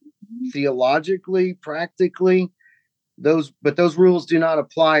Israel, theologically, practically. Those rules do not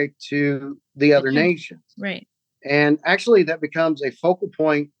apply to the other nations. Right. And actually that becomes a focal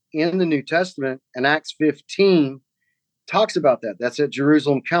point in the New Testament, and Acts 15 talks about that. That's at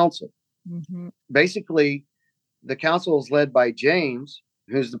Jerusalem Council. Mm-hmm. Basically, the council is led by James,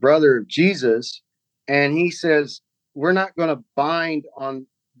 who's the brother of Jesus, and he says, we're not going to bind on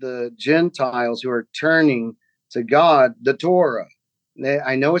the Gentiles who are turning to God the Torah.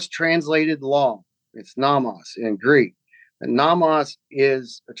 I know it's translated law. It's nomos in Greek. And nomos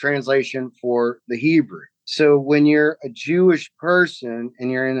is a translation for the Hebrew. So when you're a Jewish person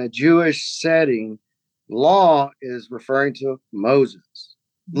and you're in a Jewish setting, law is referring to Moses,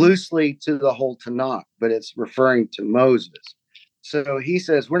 loosely to the whole Tanakh, but it's referring to Moses. So he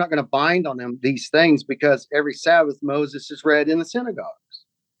says, we're not going to bind on them these things because every Sabbath Moses is read in the synagogues.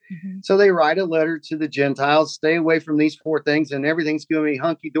 Mm-hmm. So they write a letter to the Gentiles, stay away from these 4 things and everything's going to be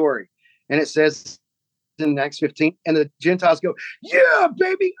hunky-dory. And it says in Acts 15, and the Gentiles go, yeah,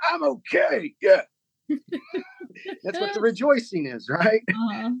 baby, I'm okay. Yeah. That's what the rejoicing is, right?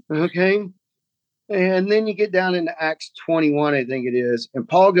 Uh-huh. Okay. And then you get down into Acts 21, I think it is. And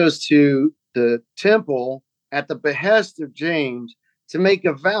Paul goes to the temple at the behest of James to make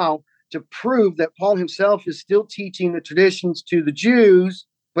a vow to prove that Paul himself is still teaching the traditions to the Jews,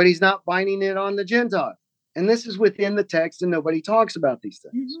 but he's not binding it on the Gentiles. And this is within the text, and nobody talks about these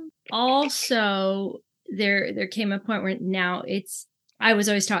things. Mm-hmm. Also, there came a point where now I was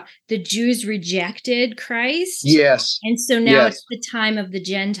always taught the Jews rejected Christ. Yes. And so now it's the time of the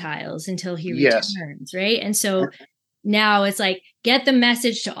Gentiles until he returns, right? And so now it's like, get the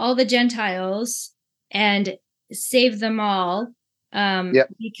message to all the Gentiles and save them all,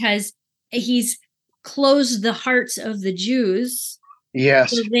 because he's closed the hearts of the Jews.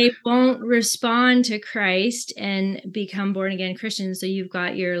 Yes. So they won't respond to Christ and become born again Christians. So you've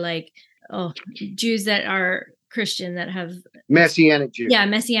got your Jews that are Christian that have Messianic Jews. Yeah,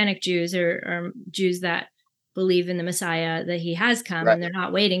 Messianic Jews or Jews that believe in the Messiah, that he has come, and they're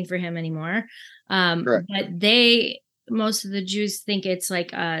not waiting for him anymore. But most of the Jews think it's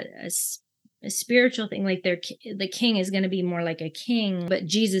like a spiritual thing, like the king is going to be more like a king, but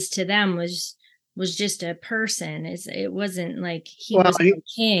Jesus to them was just a person. It wasn't like he was a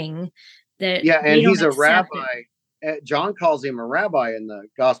king. That and he's a rabbi. John calls him a rabbi in the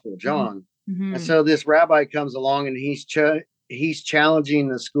Gospel of John. Mm-hmm. And so this rabbi comes along and he's challenging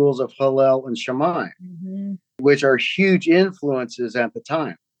the schools of Hillel and Shammai, mm-hmm. which are huge influences at the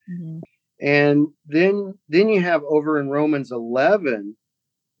time. Mm-hmm. And then you have over in Romans 11,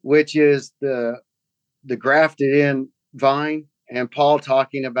 which is the grafted in vine, and Paul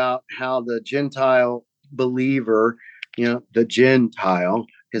talking about how the Gentile believer, the Gentile,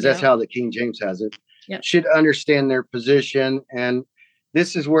 because that's how the King James has it, should understand their position. And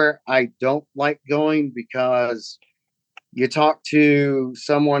this is where I don't like going, because you talk to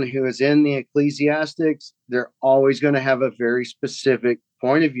someone who is in the ecclesiastics, they're always going to have a very specific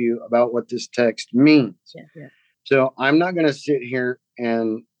point of view about what this text means. Yeah. So I'm not going to sit here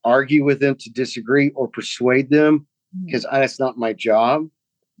and argue with them to disagree or persuade them, because that's not my job.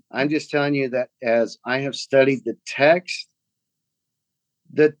 I'm just telling you that as I have studied the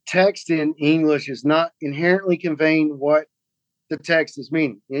text in English is not inherently conveying what the text is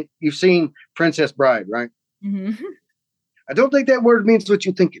meaning. You've seen Princess Bride, right? Mm-hmm. I don't think that word means what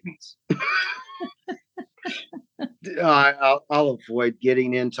you think it means. I'll avoid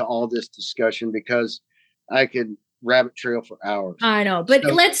getting into all this discussion because I could rabbit trail for hours. I know, but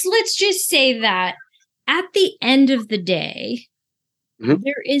let's just say that at the end of the day, Mhm.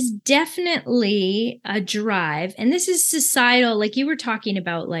 there is definitely a drive, and this is societal, like you were talking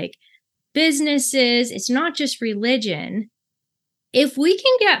about, like businesses, it's not just religion. If we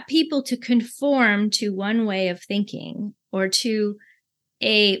can get people to conform to one way of thinking or to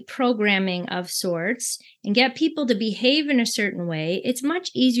a programming of sorts and get people to behave in a certain way, it's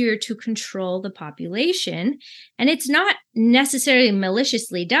much easier to control the population. And it's not necessarily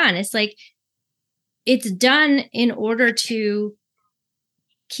maliciously done. It's like it's done in order to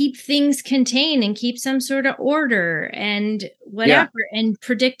keep things contained and keep some sort of order and Yeah. whatever and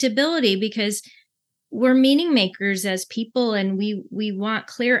predictability, because we're meaning makers as people, and we want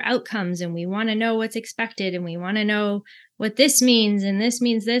clear outcomes, and we want to know what's expected, and we want to know what this means, and this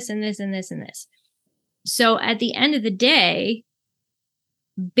means this and this and this and this. So at the end of the day,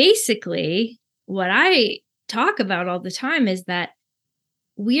 basically what I talk about all the time is that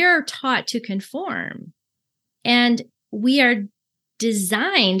we are taught to conform, and we are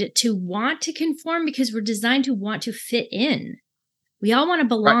designed to want to conform because we're designed to want to fit in. We all want to Right.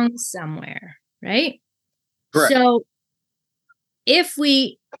 belong somewhere, right? Correct. So if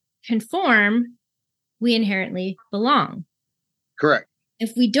we conform, we inherently belong. Correct.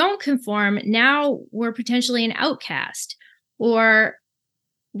 If we don't conform, now we're potentially an outcast, or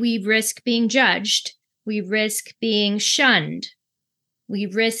we risk being judged. We risk being shunned. We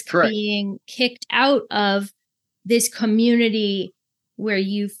risk Correct. being kicked out of this community where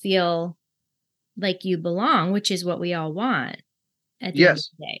you feel like you belong, which is what we all want at the end of Yes.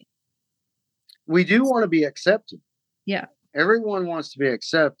 the day. We do want to be accepted. Yeah. Everyone wants to be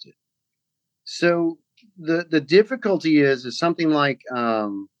accepted. So the difficulty is something like,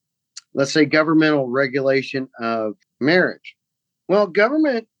 let's say, governmental regulation of marriage. Well,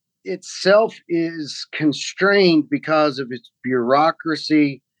 government itself is constrained because of its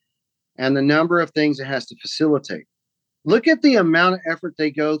bureaucracy and the number of things it has to facilitate. Look at the amount of effort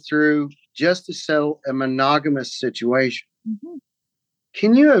they go through just to settle a monogamous situation. Mm-hmm.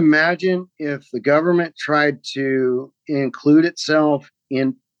 Can you imagine if the government tried to include itself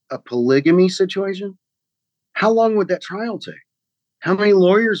in a polygamy situation? How long would that trial take? How many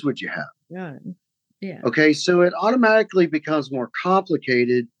lawyers would you have? Yeah. Yeah. Okay, so it automatically becomes more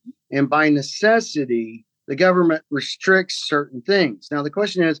complicated. And by necessity, the government restricts certain things. Now, the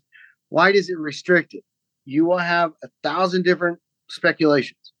question is, why does it restrict it? You will have 1,000 different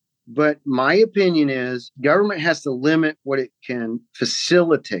speculations. But my opinion is government has to limit what it can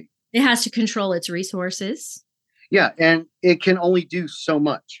facilitate. It has to control its resources. Yeah, and it can only do so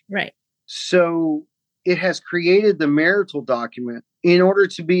much. Right. So it has created the marital document in order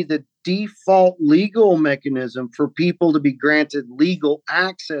to be the default legal mechanism for people to be granted legal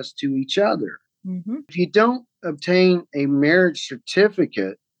access to each other. Mm-hmm. If you don't obtain a marriage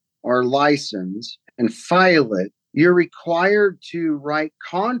certificate or license and file it, you're required to write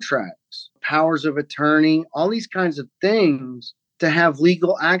contracts, powers of attorney, all these kinds of things to have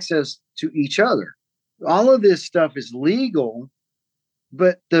legal access to each other. All of this stuff is legal,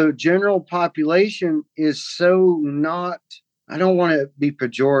 but the general population is so not, I don't want to be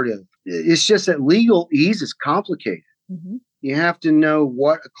pejorative. It's just that legalese is complicated. Mm-hmm. You have to know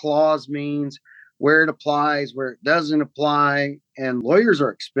what a clause means, where it applies, where it doesn't apply, and lawyers are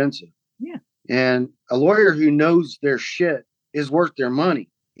expensive. Yeah. And a lawyer who knows their shit is worth their money.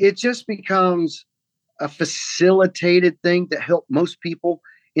 It just becomes a facilitated thing to help most people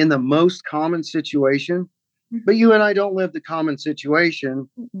in the most common situation. But you and I don't live the common situation.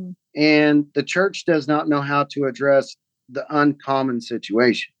 Mm-mm. And the church does not know how to address the uncommon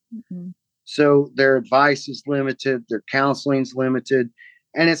situation. Mm-mm. So their advice is limited, their counseling is limited.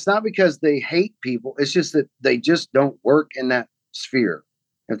 And it's not because they hate people, it's just that they just don't work in that sphere,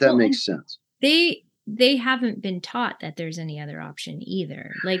 if that makes sense. They haven't been taught that there's any other option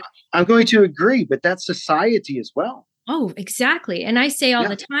either. Like, I'm going to agree, but that's society as well. oh, exactly. And I say all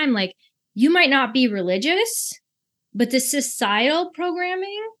the time, like, you might not be religious, but the societal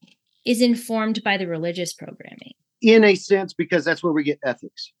programming is informed by the religious programming. In a sense, because that's where we get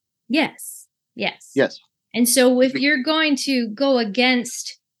ethics. Yes. Yes. Yes. And so if you're going to go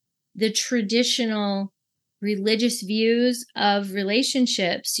against the traditional religious views of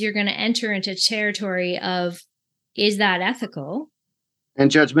relationships, you're going to enter into territory of, is that ethical? And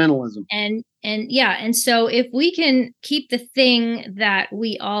judgmentalism. And yeah. And so if we can keep the thing that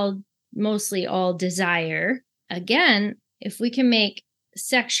we all mostly all desire, again, if we can make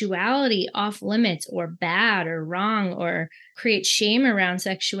sexuality off limits or bad or wrong or create shame around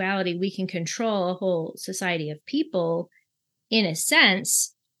sexuality, we can control a whole society of people in a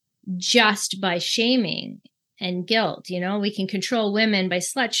sense just by shaming and guilt. You know, we can control women by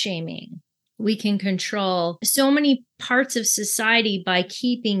slut shaming. we can control so many parts of society by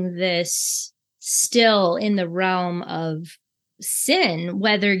keeping this still in the realm of sin,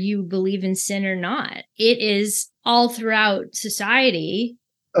 whether you believe in sin or not. It is all throughout society.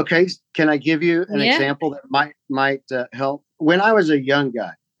 Okay, can I give you an Yeah. example that might help? When I was a young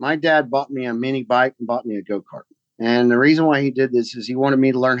guy, my dad bought me a mini bike and bought me a go-kart. And the reason why he did this is he wanted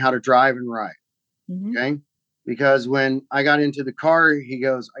me to learn how to drive and ride. Mhm. Okay. Because when I got into the car, he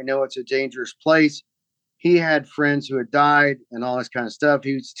goes, I know it's a dangerous place. He had friends who had died and all this kind of stuff.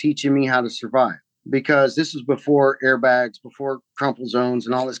 He was teaching me how to survive because this was before airbags, before crumple zones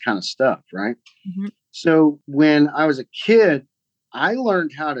and all this kind of stuff. Right. Mhm. So when I was a kid, I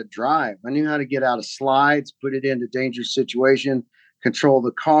learned how to drive. I knew how to get out of slides, put it into dangerous situation, control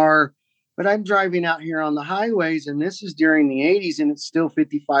the car. But I'm driving out here on the highways, and this is during the 80s, and it's still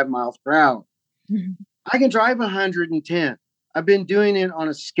 55 miles per hour. Mhm. I can drive 110. I've been doing it on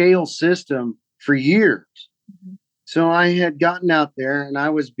a scale system for years. Mhm. So I had gotten out there and I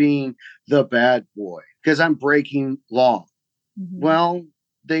was being the bad boy because I'm breaking law. Mhm. Well,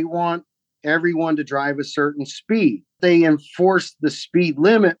 they want everyone to drive a certain speed. They enforce the speed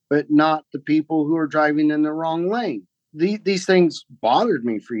limit, but not the people who are driving in the wrong lane. These things bothered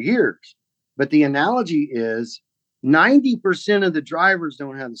me for years. But the analogy is 90% of the drivers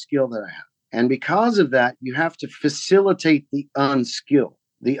don't have the skill that I have. And because of that, you have to facilitate the unskilled,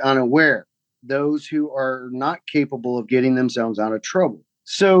 the unaware, those who are not capable of getting themselves out of trouble.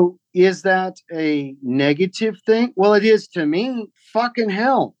 So is that a negative thing? Well, it is to me. Fucking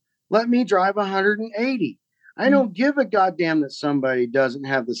hell. Let me drive 180. I don't give a goddamn that somebody doesn't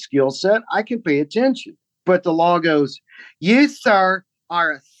have the skill set. I can pay attention. But the law goes, you, sir,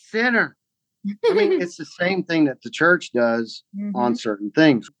 are a sinner. I mean, it's the same thing that the church does on certain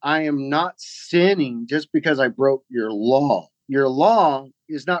things. I am not sinning just because I broke your law. Your law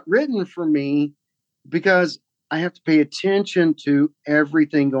is not written for me because I have to pay attention to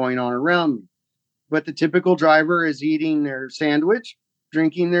everything going on around me. But the typical driver is eating their sandwich,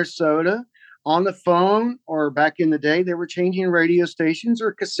 drinking their soda, on the phone, or back in the day, they were changing radio stations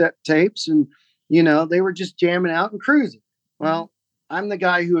or cassette tapes, and they were just jamming out and cruising. Well, I'm the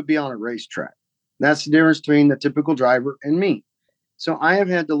guy who would be on a racetrack. That's the difference between the typical driver and me. So I have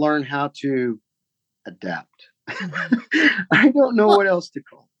had to learn how to adapt. I don't know what else to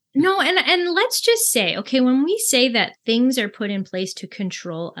call it. No, and let's just say, okay, when we say that things are put in place to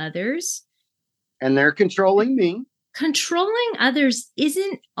control others, and they're controlling me. Controlling others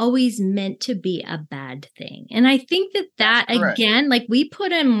isn't always meant to be a bad thing. And I think that again, like we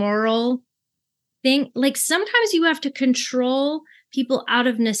put a moral thing, like sometimes you have to control people out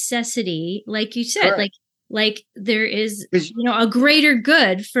of necessity, like you said, like there is, a greater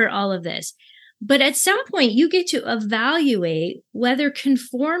good for all of this. But at some point you get to evaluate whether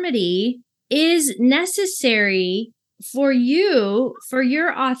conformity is necessary for you, for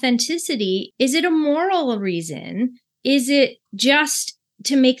your authenticity. Is it a moral reason? Is it just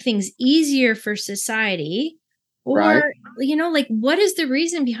to make things easier for society? Or, like, what is the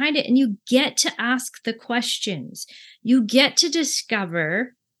reason behind it? And you get to ask the questions. You get to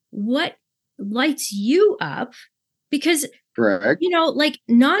discover what lights you up because, like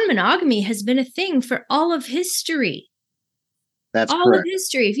non-monogamy has been a thing for all of history. That's all correct. of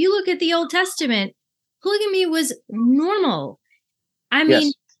history. If you look at the Old Testament, polygamy was normal. I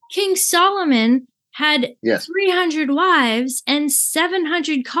mean, King Solomon had 300 wives and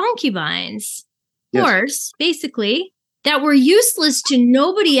 700 concubines, horse, basically, that were useless to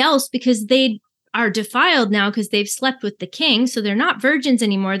nobody else because they are defiled now because they've slept with the king. So they're not virgins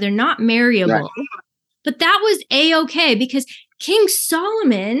anymore. They're not marryable. Right. But that was A-okay because King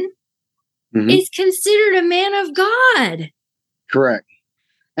Solomon is considered a man of God. Correct.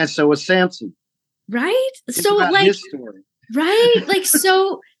 And so was Samson. Right? Think about his story. Right? Like,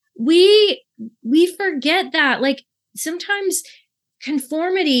 so we forget that. Like, sometimes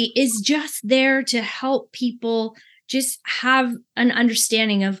conformity is just there to help people just have an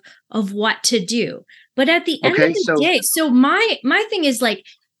understanding of what to do. But at the end of the day, so my thing is like,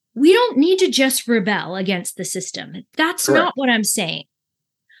 we don't need to just rebel against the system. That's not what I'm saying.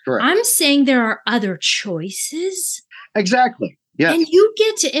 Correct. I'm saying there are other choices. Exactly. Yes. And you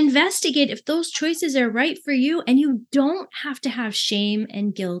get to investigate if those choices are right for you, and you don't have to have shame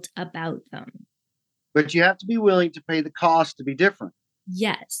and guilt about them. But you have to be willing to pay the cost to be different.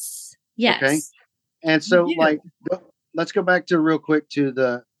 Yes. Yes. Okay. And so, let's go back to real quick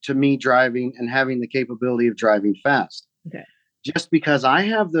to me driving and having the capability of driving fast. Okay. Just because I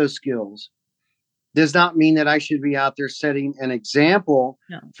have those skills does not mean that I should be out there setting an example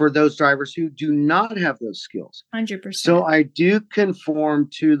for those drivers who do not have those skills. 100%. So I do conform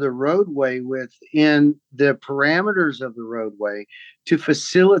to the roadway within the parameters of the roadway to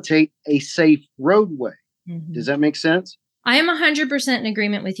facilitate a safe roadway. Mm-hmm. Does that make sense? I am 100% in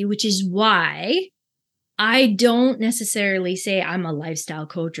agreement with you, which is why I don't necessarily say I'm a lifestyle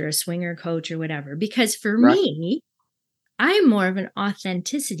coach or a swinger coach or whatever, because for me, I'm more of an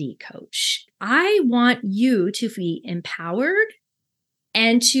authenticity coach. I want you to be empowered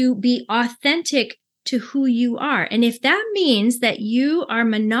and to be authentic to who you are. And if that means that you are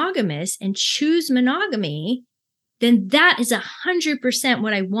monogamous and choose monogamy, then that is 100%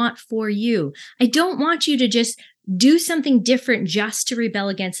 what I want for you. I don't want you to just do something different just to rebel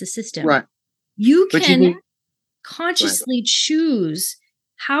against the system. Right. You can consciously choose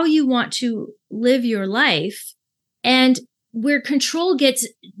how you want to live your life. And where control gets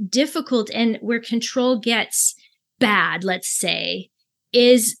difficult and where control gets bad, let's say,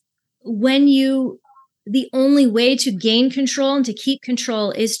 is when the only way to gain control and to keep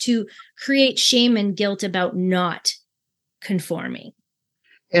control is to create shame and guilt about not conforming.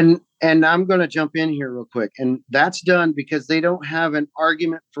 And I'm going to jump in here real quick. And that's done because they don't have an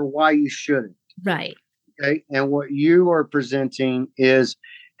argument for why you shouldn't. Right. Okay. And what you are presenting is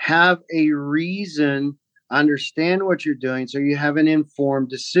have a reason, understand what you're doing, so you have an informed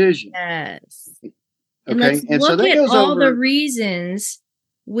decision. Yes. Okay. And let's look at all the reasons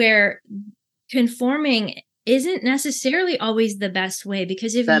where conforming isn't necessarily always the best way,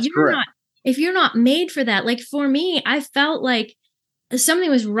 because if you're not made for that, like for me, I felt like something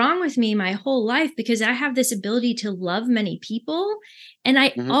was wrong with me my whole life because I have this ability to love many people. And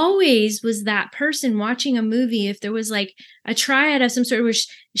I always was that person watching a movie. If there was like a triad of some sort where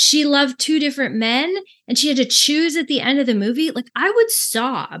she loved two different men and she had to choose at the end of the movie, like I would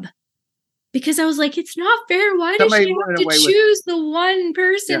sob because I was like, it's not fair. Why does she have to choose the one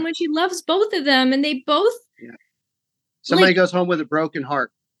person when she loves both of them and they both? Yeah. Somebody goes home with a broken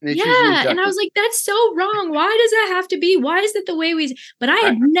heart. And I was like, that's so wrong. Why does that have to be? Why is it the way we? But I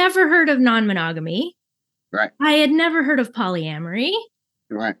had never heard of non-monogamy. Right. I had never heard of polyamory.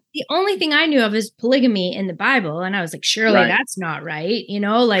 Right. The only thing I knew of is polygamy in the Bible. And I was like, surely that's not right. You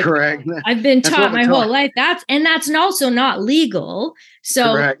know, like I've been taught my whole life that's also not legal.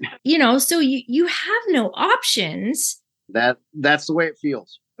 So, you know, so you have no options. That's the way it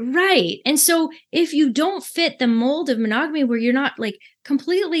feels. Right. And so if you don't fit the mold of monogamy where you're not like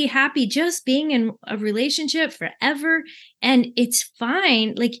completely happy just being in a relationship forever and it's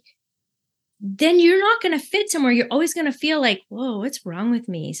fine, like then you're not going to fit somewhere. You're always going to feel like, whoa, what's wrong with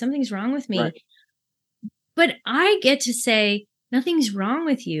me? Something's wrong with me. Right. But I get to say, nothing's wrong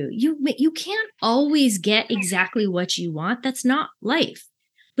with you. You can't always get exactly what you want. That's not life.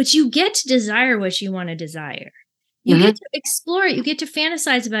 But you get to desire what you want to desire. You get to explore it. You get to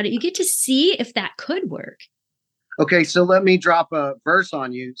fantasize about it. You get to see if that could work. Okay, so let me drop a verse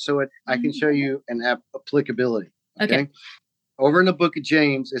on you so I can show you an applicability. Okay. Over in the book of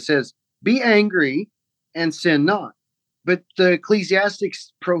James, it says, be angry and sin not. But the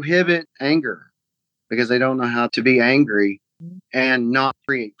Ecclesiastics prohibit anger because they don't know how to be angry and not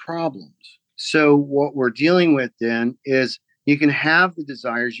create problems. So what we're dealing with then is you can have the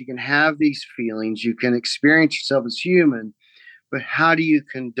desires, you can have these feelings, you can experience yourself as human, but how do you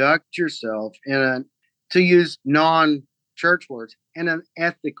conduct yourself to use non-church words, in an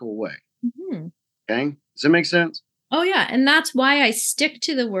ethical way? Okay, does that make sense? Oh yeah, and that's why I stick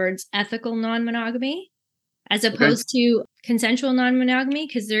to the words ethical non-monogamy as opposed to consensual non-monogamy,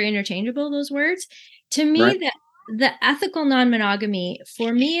 because they're interchangeable, those words. To me, the ethical non-monogamy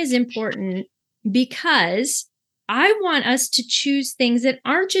for me is important because I want us to choose things that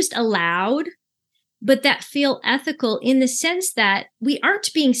aren't just allowed, but that feel ethical in the sense that we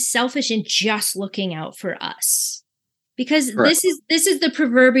aren't being selfish and just looking out for us. Because this is the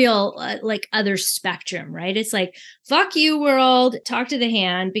proverbial like other spectrum, right? It's like, fuck you, world, talk to the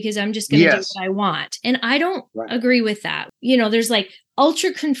hand because I'm just going to do what I want. And I don't agree with that. You know, there's like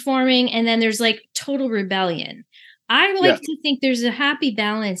ultra conforming and then there's like total rebellion. I like to think there's a happy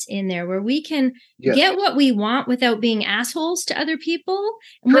balance in there where we can get what we want without being assholes to other people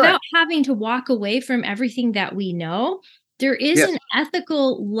and without having to walk away from everything that we know. There is an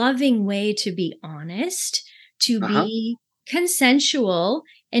ethical, loving way to be honest, to be consensual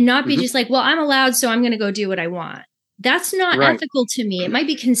and not be just like, well, I'm allowed, so I'm going to go do what I want. That's not ethical to me. It might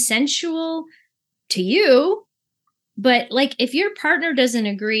be consensual to you, but like if your partner doesn't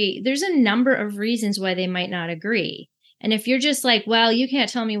agree, there's a number of reasons why they might not agree. And if you're just like, well, you can't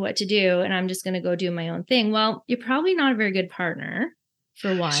tell me what to do and I'm just going to go do my own thing. Well, you're probably not a very good partner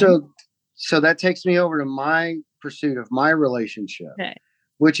for one. So that takes me over to my pursuit of my relationship, Okay.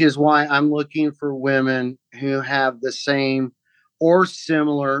 which is why I'm looking for women who have the same or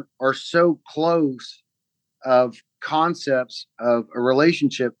similar or so close of concepts of a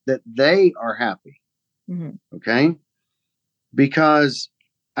relationship that they are happy. Mm-hmm. Okay. Because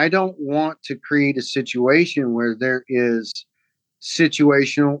I don't want to create a situation where there is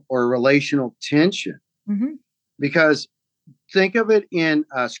situational or relational tension. Mm-hmm. Because think of it in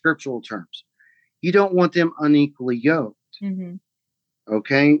scriptural terms. You don't want them unequally yoked. Mm-hmm.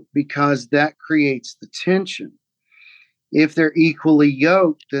 Okay. Because that creates the tension. If they're equally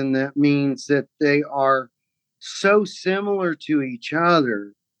yoked, then that means that they are so similar to each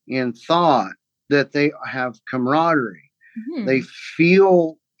other in thought that they have camaraderie. Mm-hmm. They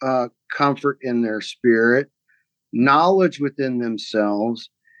feel comfort in their spirit, knowledge within themselves,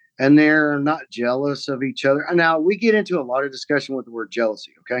 and they're not jealous of each other. Now, we get into a lot of discussion with the word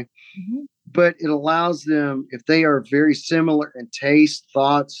jealousy, okay? Mm-hmm. But it allows them, if they are very similar in taste,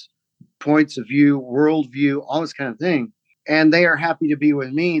 thoughts, points of view, worldview, all this kind of thing, and they are happy to be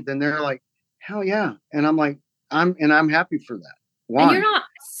with me, then they're like, hell yeah. And I'm like, I'm happy for that. And you're Why? not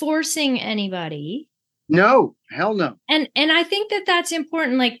forcing anybody. No, hell no. And I think that that's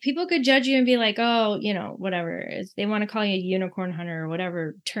important. Like, people could judge you and be like, oh, whatever. They want to call you a unicorn hunter or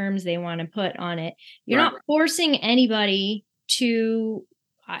whatever terms they want to put on it. You're Right. not forcing anybody to,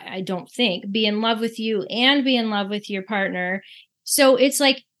 I don't think, be in love with you and be in love with your partner. So it's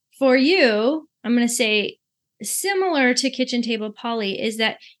like, for you, I'm going to say, similar to Kitchen Table Poly, is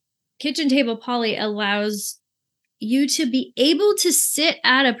that Kitchen Table Poly allows you to be able to sit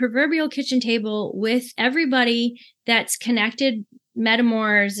at a proverbial kitchen table with everybody that's connected,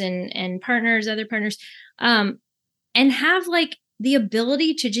 metamors and partners, other partners, and have like the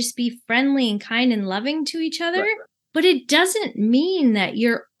ability to just be friendly and kind and loving to each other. Right. But it doesn't mean that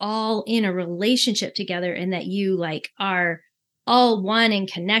you're all in a relationship together and that you like are all one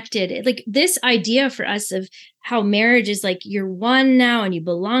and connected. Like, this idea for us of how marriage is like you're one now and you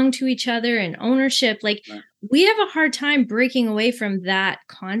belong to each other and ownership, like, Right. we have a hard time breaking away from that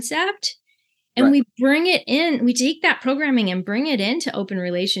concept. And Right. we bring it in, we take that programming and bring it into open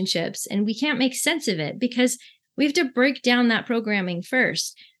relationships, and we can't make sense of it because we have to break down that programming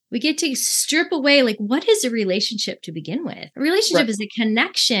first. We get to strip away, like, what is a relationship to begin with? A relationship Right. is a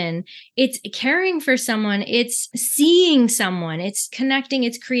connection. It's caring for someone. It's seeing someone. It's connecting.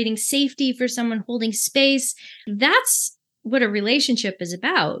 It's creating safety for someone, holding space. That's what a relationship is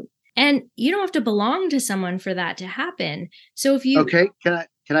about. And you don't have to belong to someone for that to happen. So if you, Okay. Can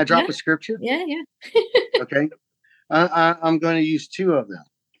I drop Yeah. a scripture? yeah. Okay. I'm going to use two of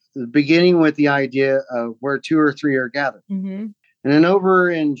them. Beginning with the idea of where two or three are gathered. Mm-hmm. And then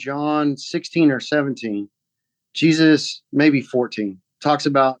over in John 16 or 17, Jesus, maybe 14, talks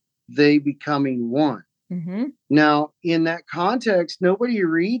about they becoming one. Mm-hmm. Now, in that context, nobody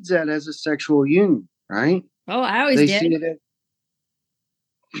reads that as a sexual union, right? Oh, I always They did. see it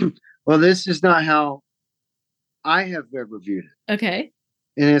as, well, this is not how I have ever viewed it. Okay.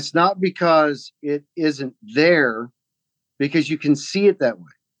 And it's not because it isn't there, because you can see it that way.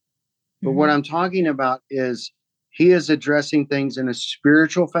 But what Mhm. I'm talking about is he is addressing things in a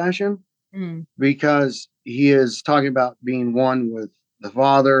spiritual fashion Mm. because he is talking about being one with the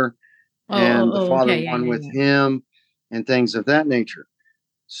Father and the Father Okay. one with Yeah. him and things of that nature.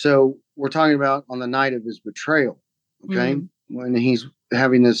 So we're talking about on the night of his betrayal, okay, Mm. when he's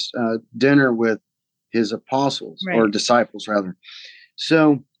having this dinner with his apostles or Right. disciples, rather.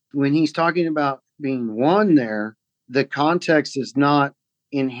 So when he's talking about being one there, the context is not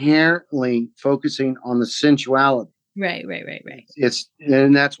inherently focusing on the sensuality. Right.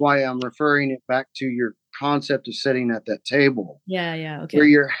 And that's why I'm referring it back to your concept of sitting at that table, Yeah. where Okay.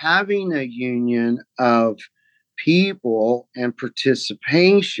 you're having a union of people and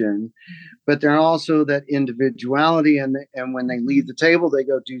participation, but they're also that individuality. And when they leave the table, they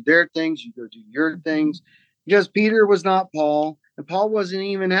go do their things, you go do your things. Because Peter was not Paul, and Paul wasn't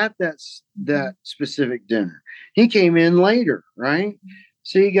even at that specific dinner. He came in later, right?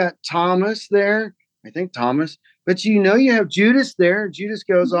 So you got Thomas there, I think Thomas, but you have Judas there. Judas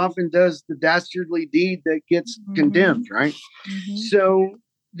goes off and does the dastardly deed that gets condemned, right? Mm-hmm. So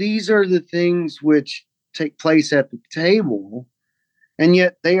these are the things which take place at the table, and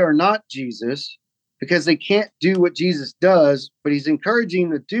yet they are not Jesus because they can't do what Jesus does, but he's encouraging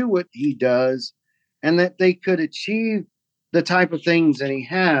them to do what he does, and that they could achieve the type of things that he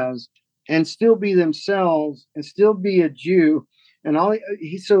has and still be themselves and still be a Jew. And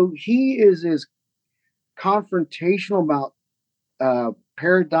so he is as confrontational about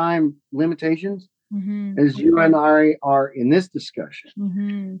paradigm limitations Mm-hmm. as you and I are in this discussion.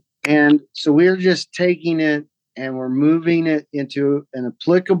 Mm-hmm. And so we're just taking it and we're moving it into an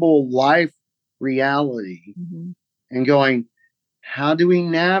applicable life reality and going, how do we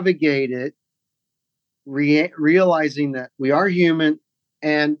navigate it? Realizing that we are human,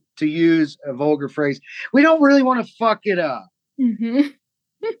 and to use a vulgar phrase, we don't really want to fuck it up.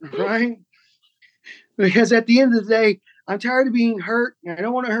 Right? Because at the end of the day, I'm tired of being hurt and I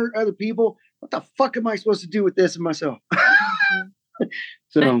don't want to hurt other people. What the fuck am I supposed to do with this and myself?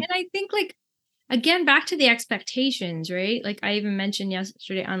 So, and I think, like, again, back to the expectations, right? Like I even mentioned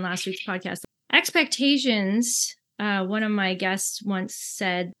yesterday on last week's podcast, expectations, one of my guests once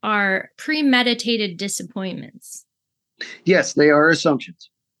said, are premeditated disappointments. yes, they are assumptions.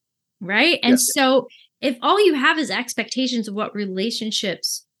 Right. And so if all you have is expectations of what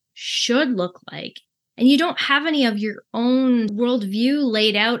relationships should look like, and you don't have any of your own worldview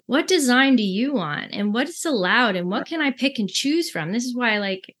laid out, what design do you want and what is allowed and what can I pick and choose from? This is why,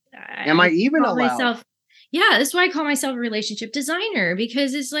 like, am I even allowed? This is why I call myself a relationship designer,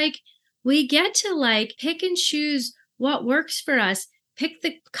 because it's like we get to like pick and choose what works for us, pick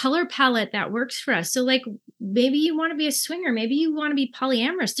the color palette that works for us. So like maybe you want to be a swinger, maybe you want to be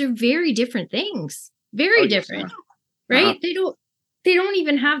polyamorous. They're very different things, very different, right? They don't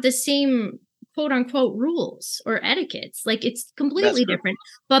even have the same quote unquote rules or etiquettes. Like it's completely different.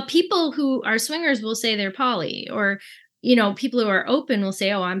 But people who are swingers will say they're poly, or you know, people who are open will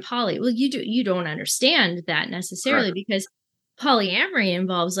say, "Oh, I'm poly." Well, you don't understand that necessarily, because polyamory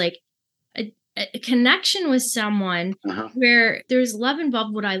involves like a connection with someone where there's love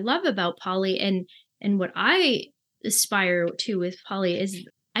involved. What I love about poly and what I aspire to with poly is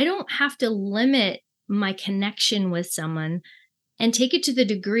I don't have to limit my connection with someone and take it to the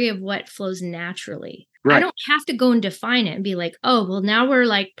degree of what flows naturally. Right. I don't have to go and define it and be like, oh, well, now we're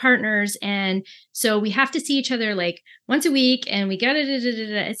like partners. And so we have to see each other like once a week and we got it.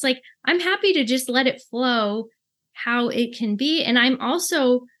 It's like, I'm happy to just let it flow how it can be. And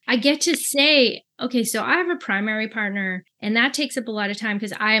I get to say, okay, so I have a primary partner and that takes up a lot of time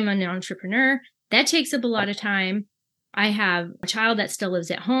because I am an entrepreneur. That takes up a lot of time. I have a child that still lives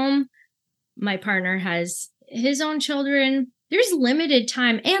at home. My partner has his own children. There's limited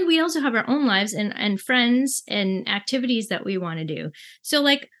time. And we also have our own lives and friends and activities that we want to do. So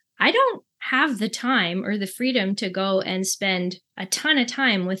like, I don't have the time or the freedom to go and spend a ton of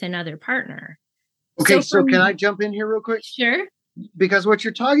time with another partner. Okay. So can I jump in here real quick? Sure. Because what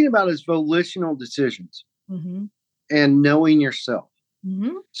you're talking about is volitional decisions and knowing yourself.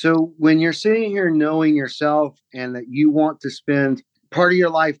 So when you're sitting here knowing yourself and that you want to spend part of your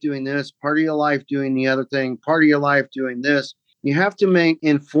life doing this, part of your life doing the other thing, part of your life doing this, you have to make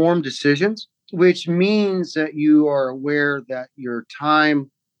informed decisions, which means that you are aware that your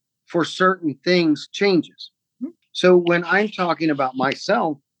time for certain things changes. So when I'm talking about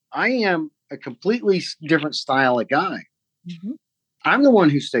myself, I am a completely different style of guy. I'm the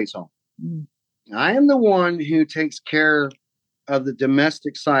one who stays home. I am the one who takes care of the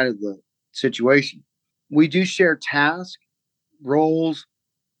domestic side of the situation. We do share tasks, roles.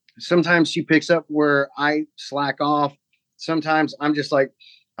 Sometimes she picks up where I slack off. Sometimes I'm just like,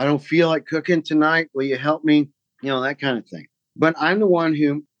 I don't feel like cooking tonight. Will you help me? You know, that kind of thing. But I'm the one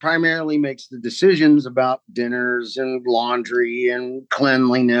who primarily makes the decisions about dinners and laundry and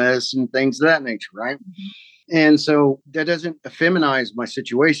cleanliness and things of that nature, right? And so that doesn't effeminize my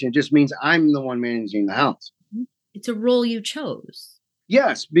situation. It just means I'm the one managing the house. It's a role you chose.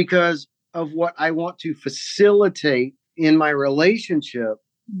 Yes, because of what I want to facilitate in my relationship,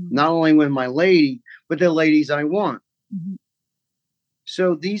 not only with my lady, but the ladies I want.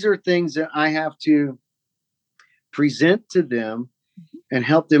 So these are things that I have to present to them and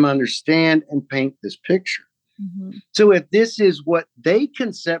help them understand and paint this picture. So if this is what they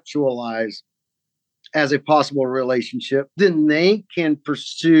conceptualize as a possible relationship, then they can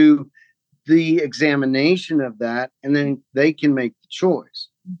pursue the examination of that and then they can make the choice.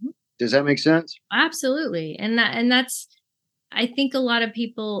 Does that make sense? Absolutely. And that's, I think a lot of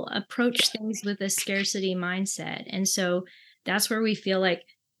people approach things with a scarcity mindset. And so that's where we feel like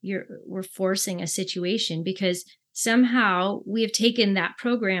we're forcing a situation, because somehow we have taken that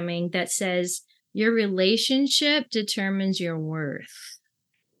programming that says your relationship determines your worth.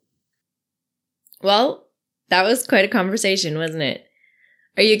 Well, that was quite a conversation, wasn't it?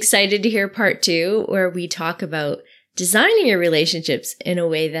 Are you excited to hear part 2, where we talk about designing your relationships in a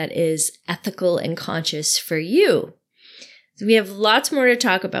way that is ethical and conscious for you? So we have lots more to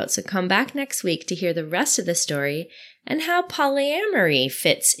talk about, so come back next week to hear the rest of the story and how polyamory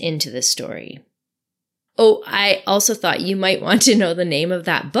fits into the story. Oh, I also thought you might want to know the name of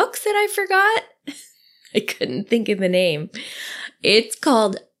that book that I forgot. I couldn't think of the name. It's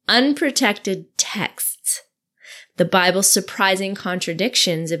called Unprotected Texts, The Bible's Surprising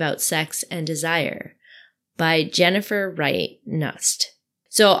Contradictions About Sex and Desire by Jennifer Wright Nust.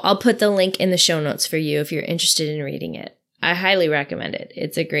 So I'll put the link in the show notes for you if you're interested in reading it. I highly recommend it.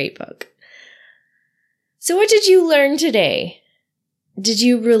 It's a great book. So what did you learn today? Did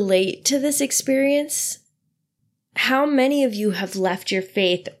you relate to this experience? How many of you have left your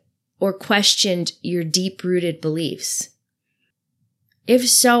faith or questioned your deep-rooted beliefs? If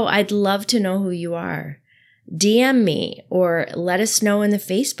so, I'd love to know who you are. DM me or let us know in the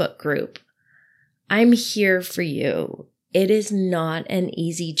Facebook group. I'm here for you. It is not an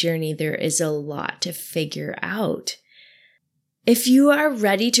easy journey. There is a lot to figure out. If you are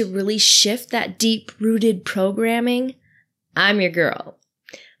ready to really shift that deep-rooted programming, I'm your girl.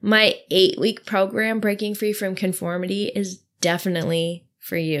 My 8-week program, Breaking Free from Conformity, is definitely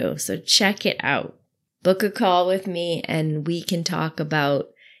for you. So check it out. Book a call with me and we can talk about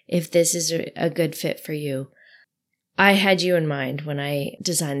if this is a good fit for you. I had you in mind when I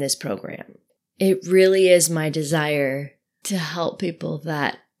designed this program. It really is my desire to help people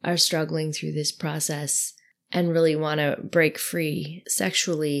that are struggling through this process and really want to break free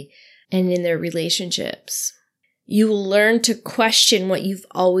sexually and in their relationships. You will learn to question what you've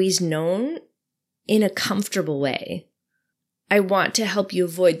always known in a comfortable way. I want to help you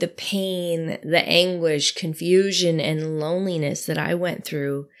avoid the pain, the anguish, confusion, and loneliness that I went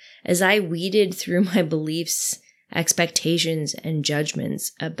through as I weeded through my beliefs, expectations, and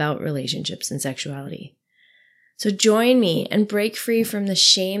judgments about relationships and sexuality. So join me and break free from the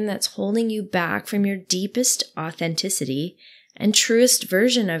shame that's holding you back from your deepest authenticity and truest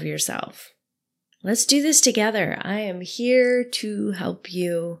version of yourself. Let's do this together. I am here to help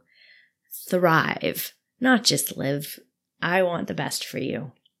you thrive, not just live. I want the best for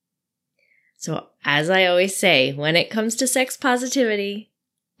you. So as I always say, when it comes to sex positivity,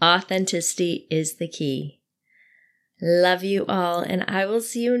 authenticity is the key. Love you all, and I will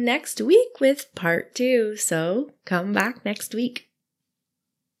see you next week with part 2. So come back next week.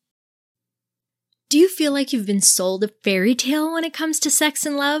 Do you feel like you've been sold a fairy tale when it comes to sex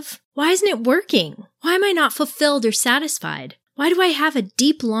and love? Why isn't it working? Why am I not fulfilled or satisfied? Why do I have a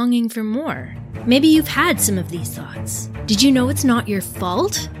deep longing for more? Maybe you've had some of these thoughts. Did you know it's not your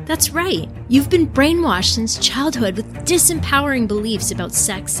fault? That's right. You've been brainwashed since childhood with disempowering beliefs about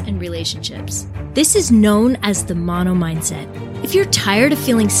sex and relationships. This is known as the mono mindset. If you're tired of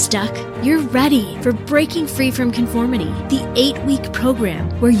feeling stuck, you're ready for Breaking Free from Conformity, the 8-week program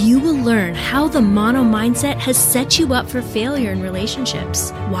where you will learn how the mono mindset has set you up for failure in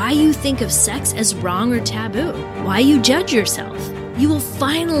relationships, why you think of sex as wrong or taboo, why you judge yourself. You will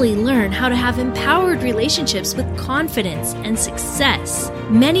finally learn how to have empowered relationships with confidence and success.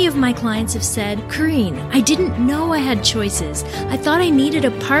 Many of my clients have said, Corrine, I didn't know I had choices. I thought I needed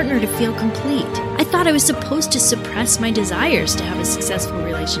a partner to feel complete. I thought I was supposed to suppress my desires to have a successful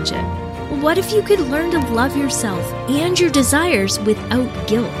relationship. What if you could learn to love yourself and your desires without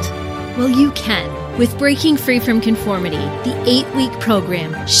guilt? Well, you can. With Breaking Free from Conformity, the 8-week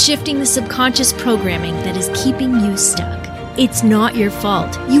program, shifting the subconscious programming that is keeping you stuck. It's not your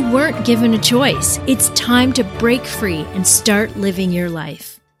fault. You weren't given a choice. It's time to break free and start living your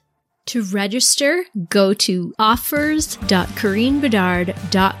life. To register, go to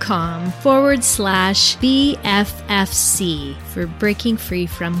offers.corinebedard.com/BFFC for Breaking Free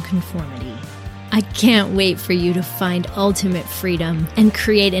from Conformity. I can't wait for you to find ultimate freedom and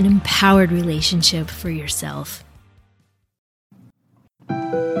create an empowered relationship for yourself.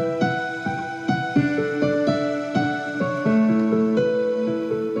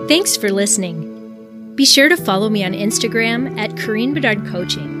 Thanks for listening. Be sure to follow me on Instagram at Corrine Bedard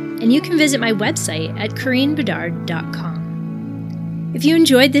Coaching, and you can visit my website at corinebedard.com. If you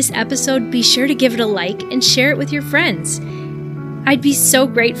enjoyed this episode, be sure to give it a like and share it with your friends. I'd be so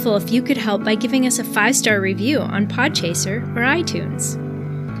grateful if you could help by giving us a 5-star review on Podchaser or iTunes.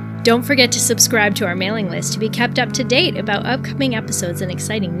 Don't forget to subscribe to our mailing list to be kept up to date about upcoming episodes and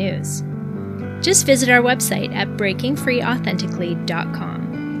exciting news. Just visit our website at breakingfreeauthentically.com.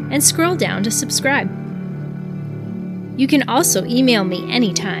 and scroll down to subscribe. You can also email me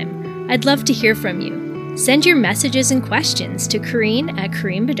anytime. I'd love to hear from you. Send your messages and questions to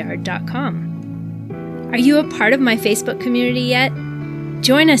Corrine@CorrineBedard.com. Are you a part of my Facebook community yet?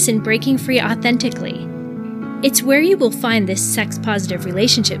 Join us in Breaking Free Authentically. It's where you will find this sex-positive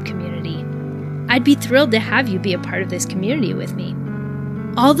relationship community. I'd be thrilled to have you be a part of this community with me.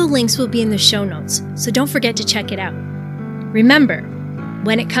 All the links will be in the show notes, so don't forget to check it out. Remember,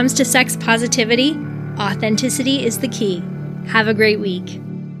 when it comes to sex positivity, authenticity is the key. Have a great week.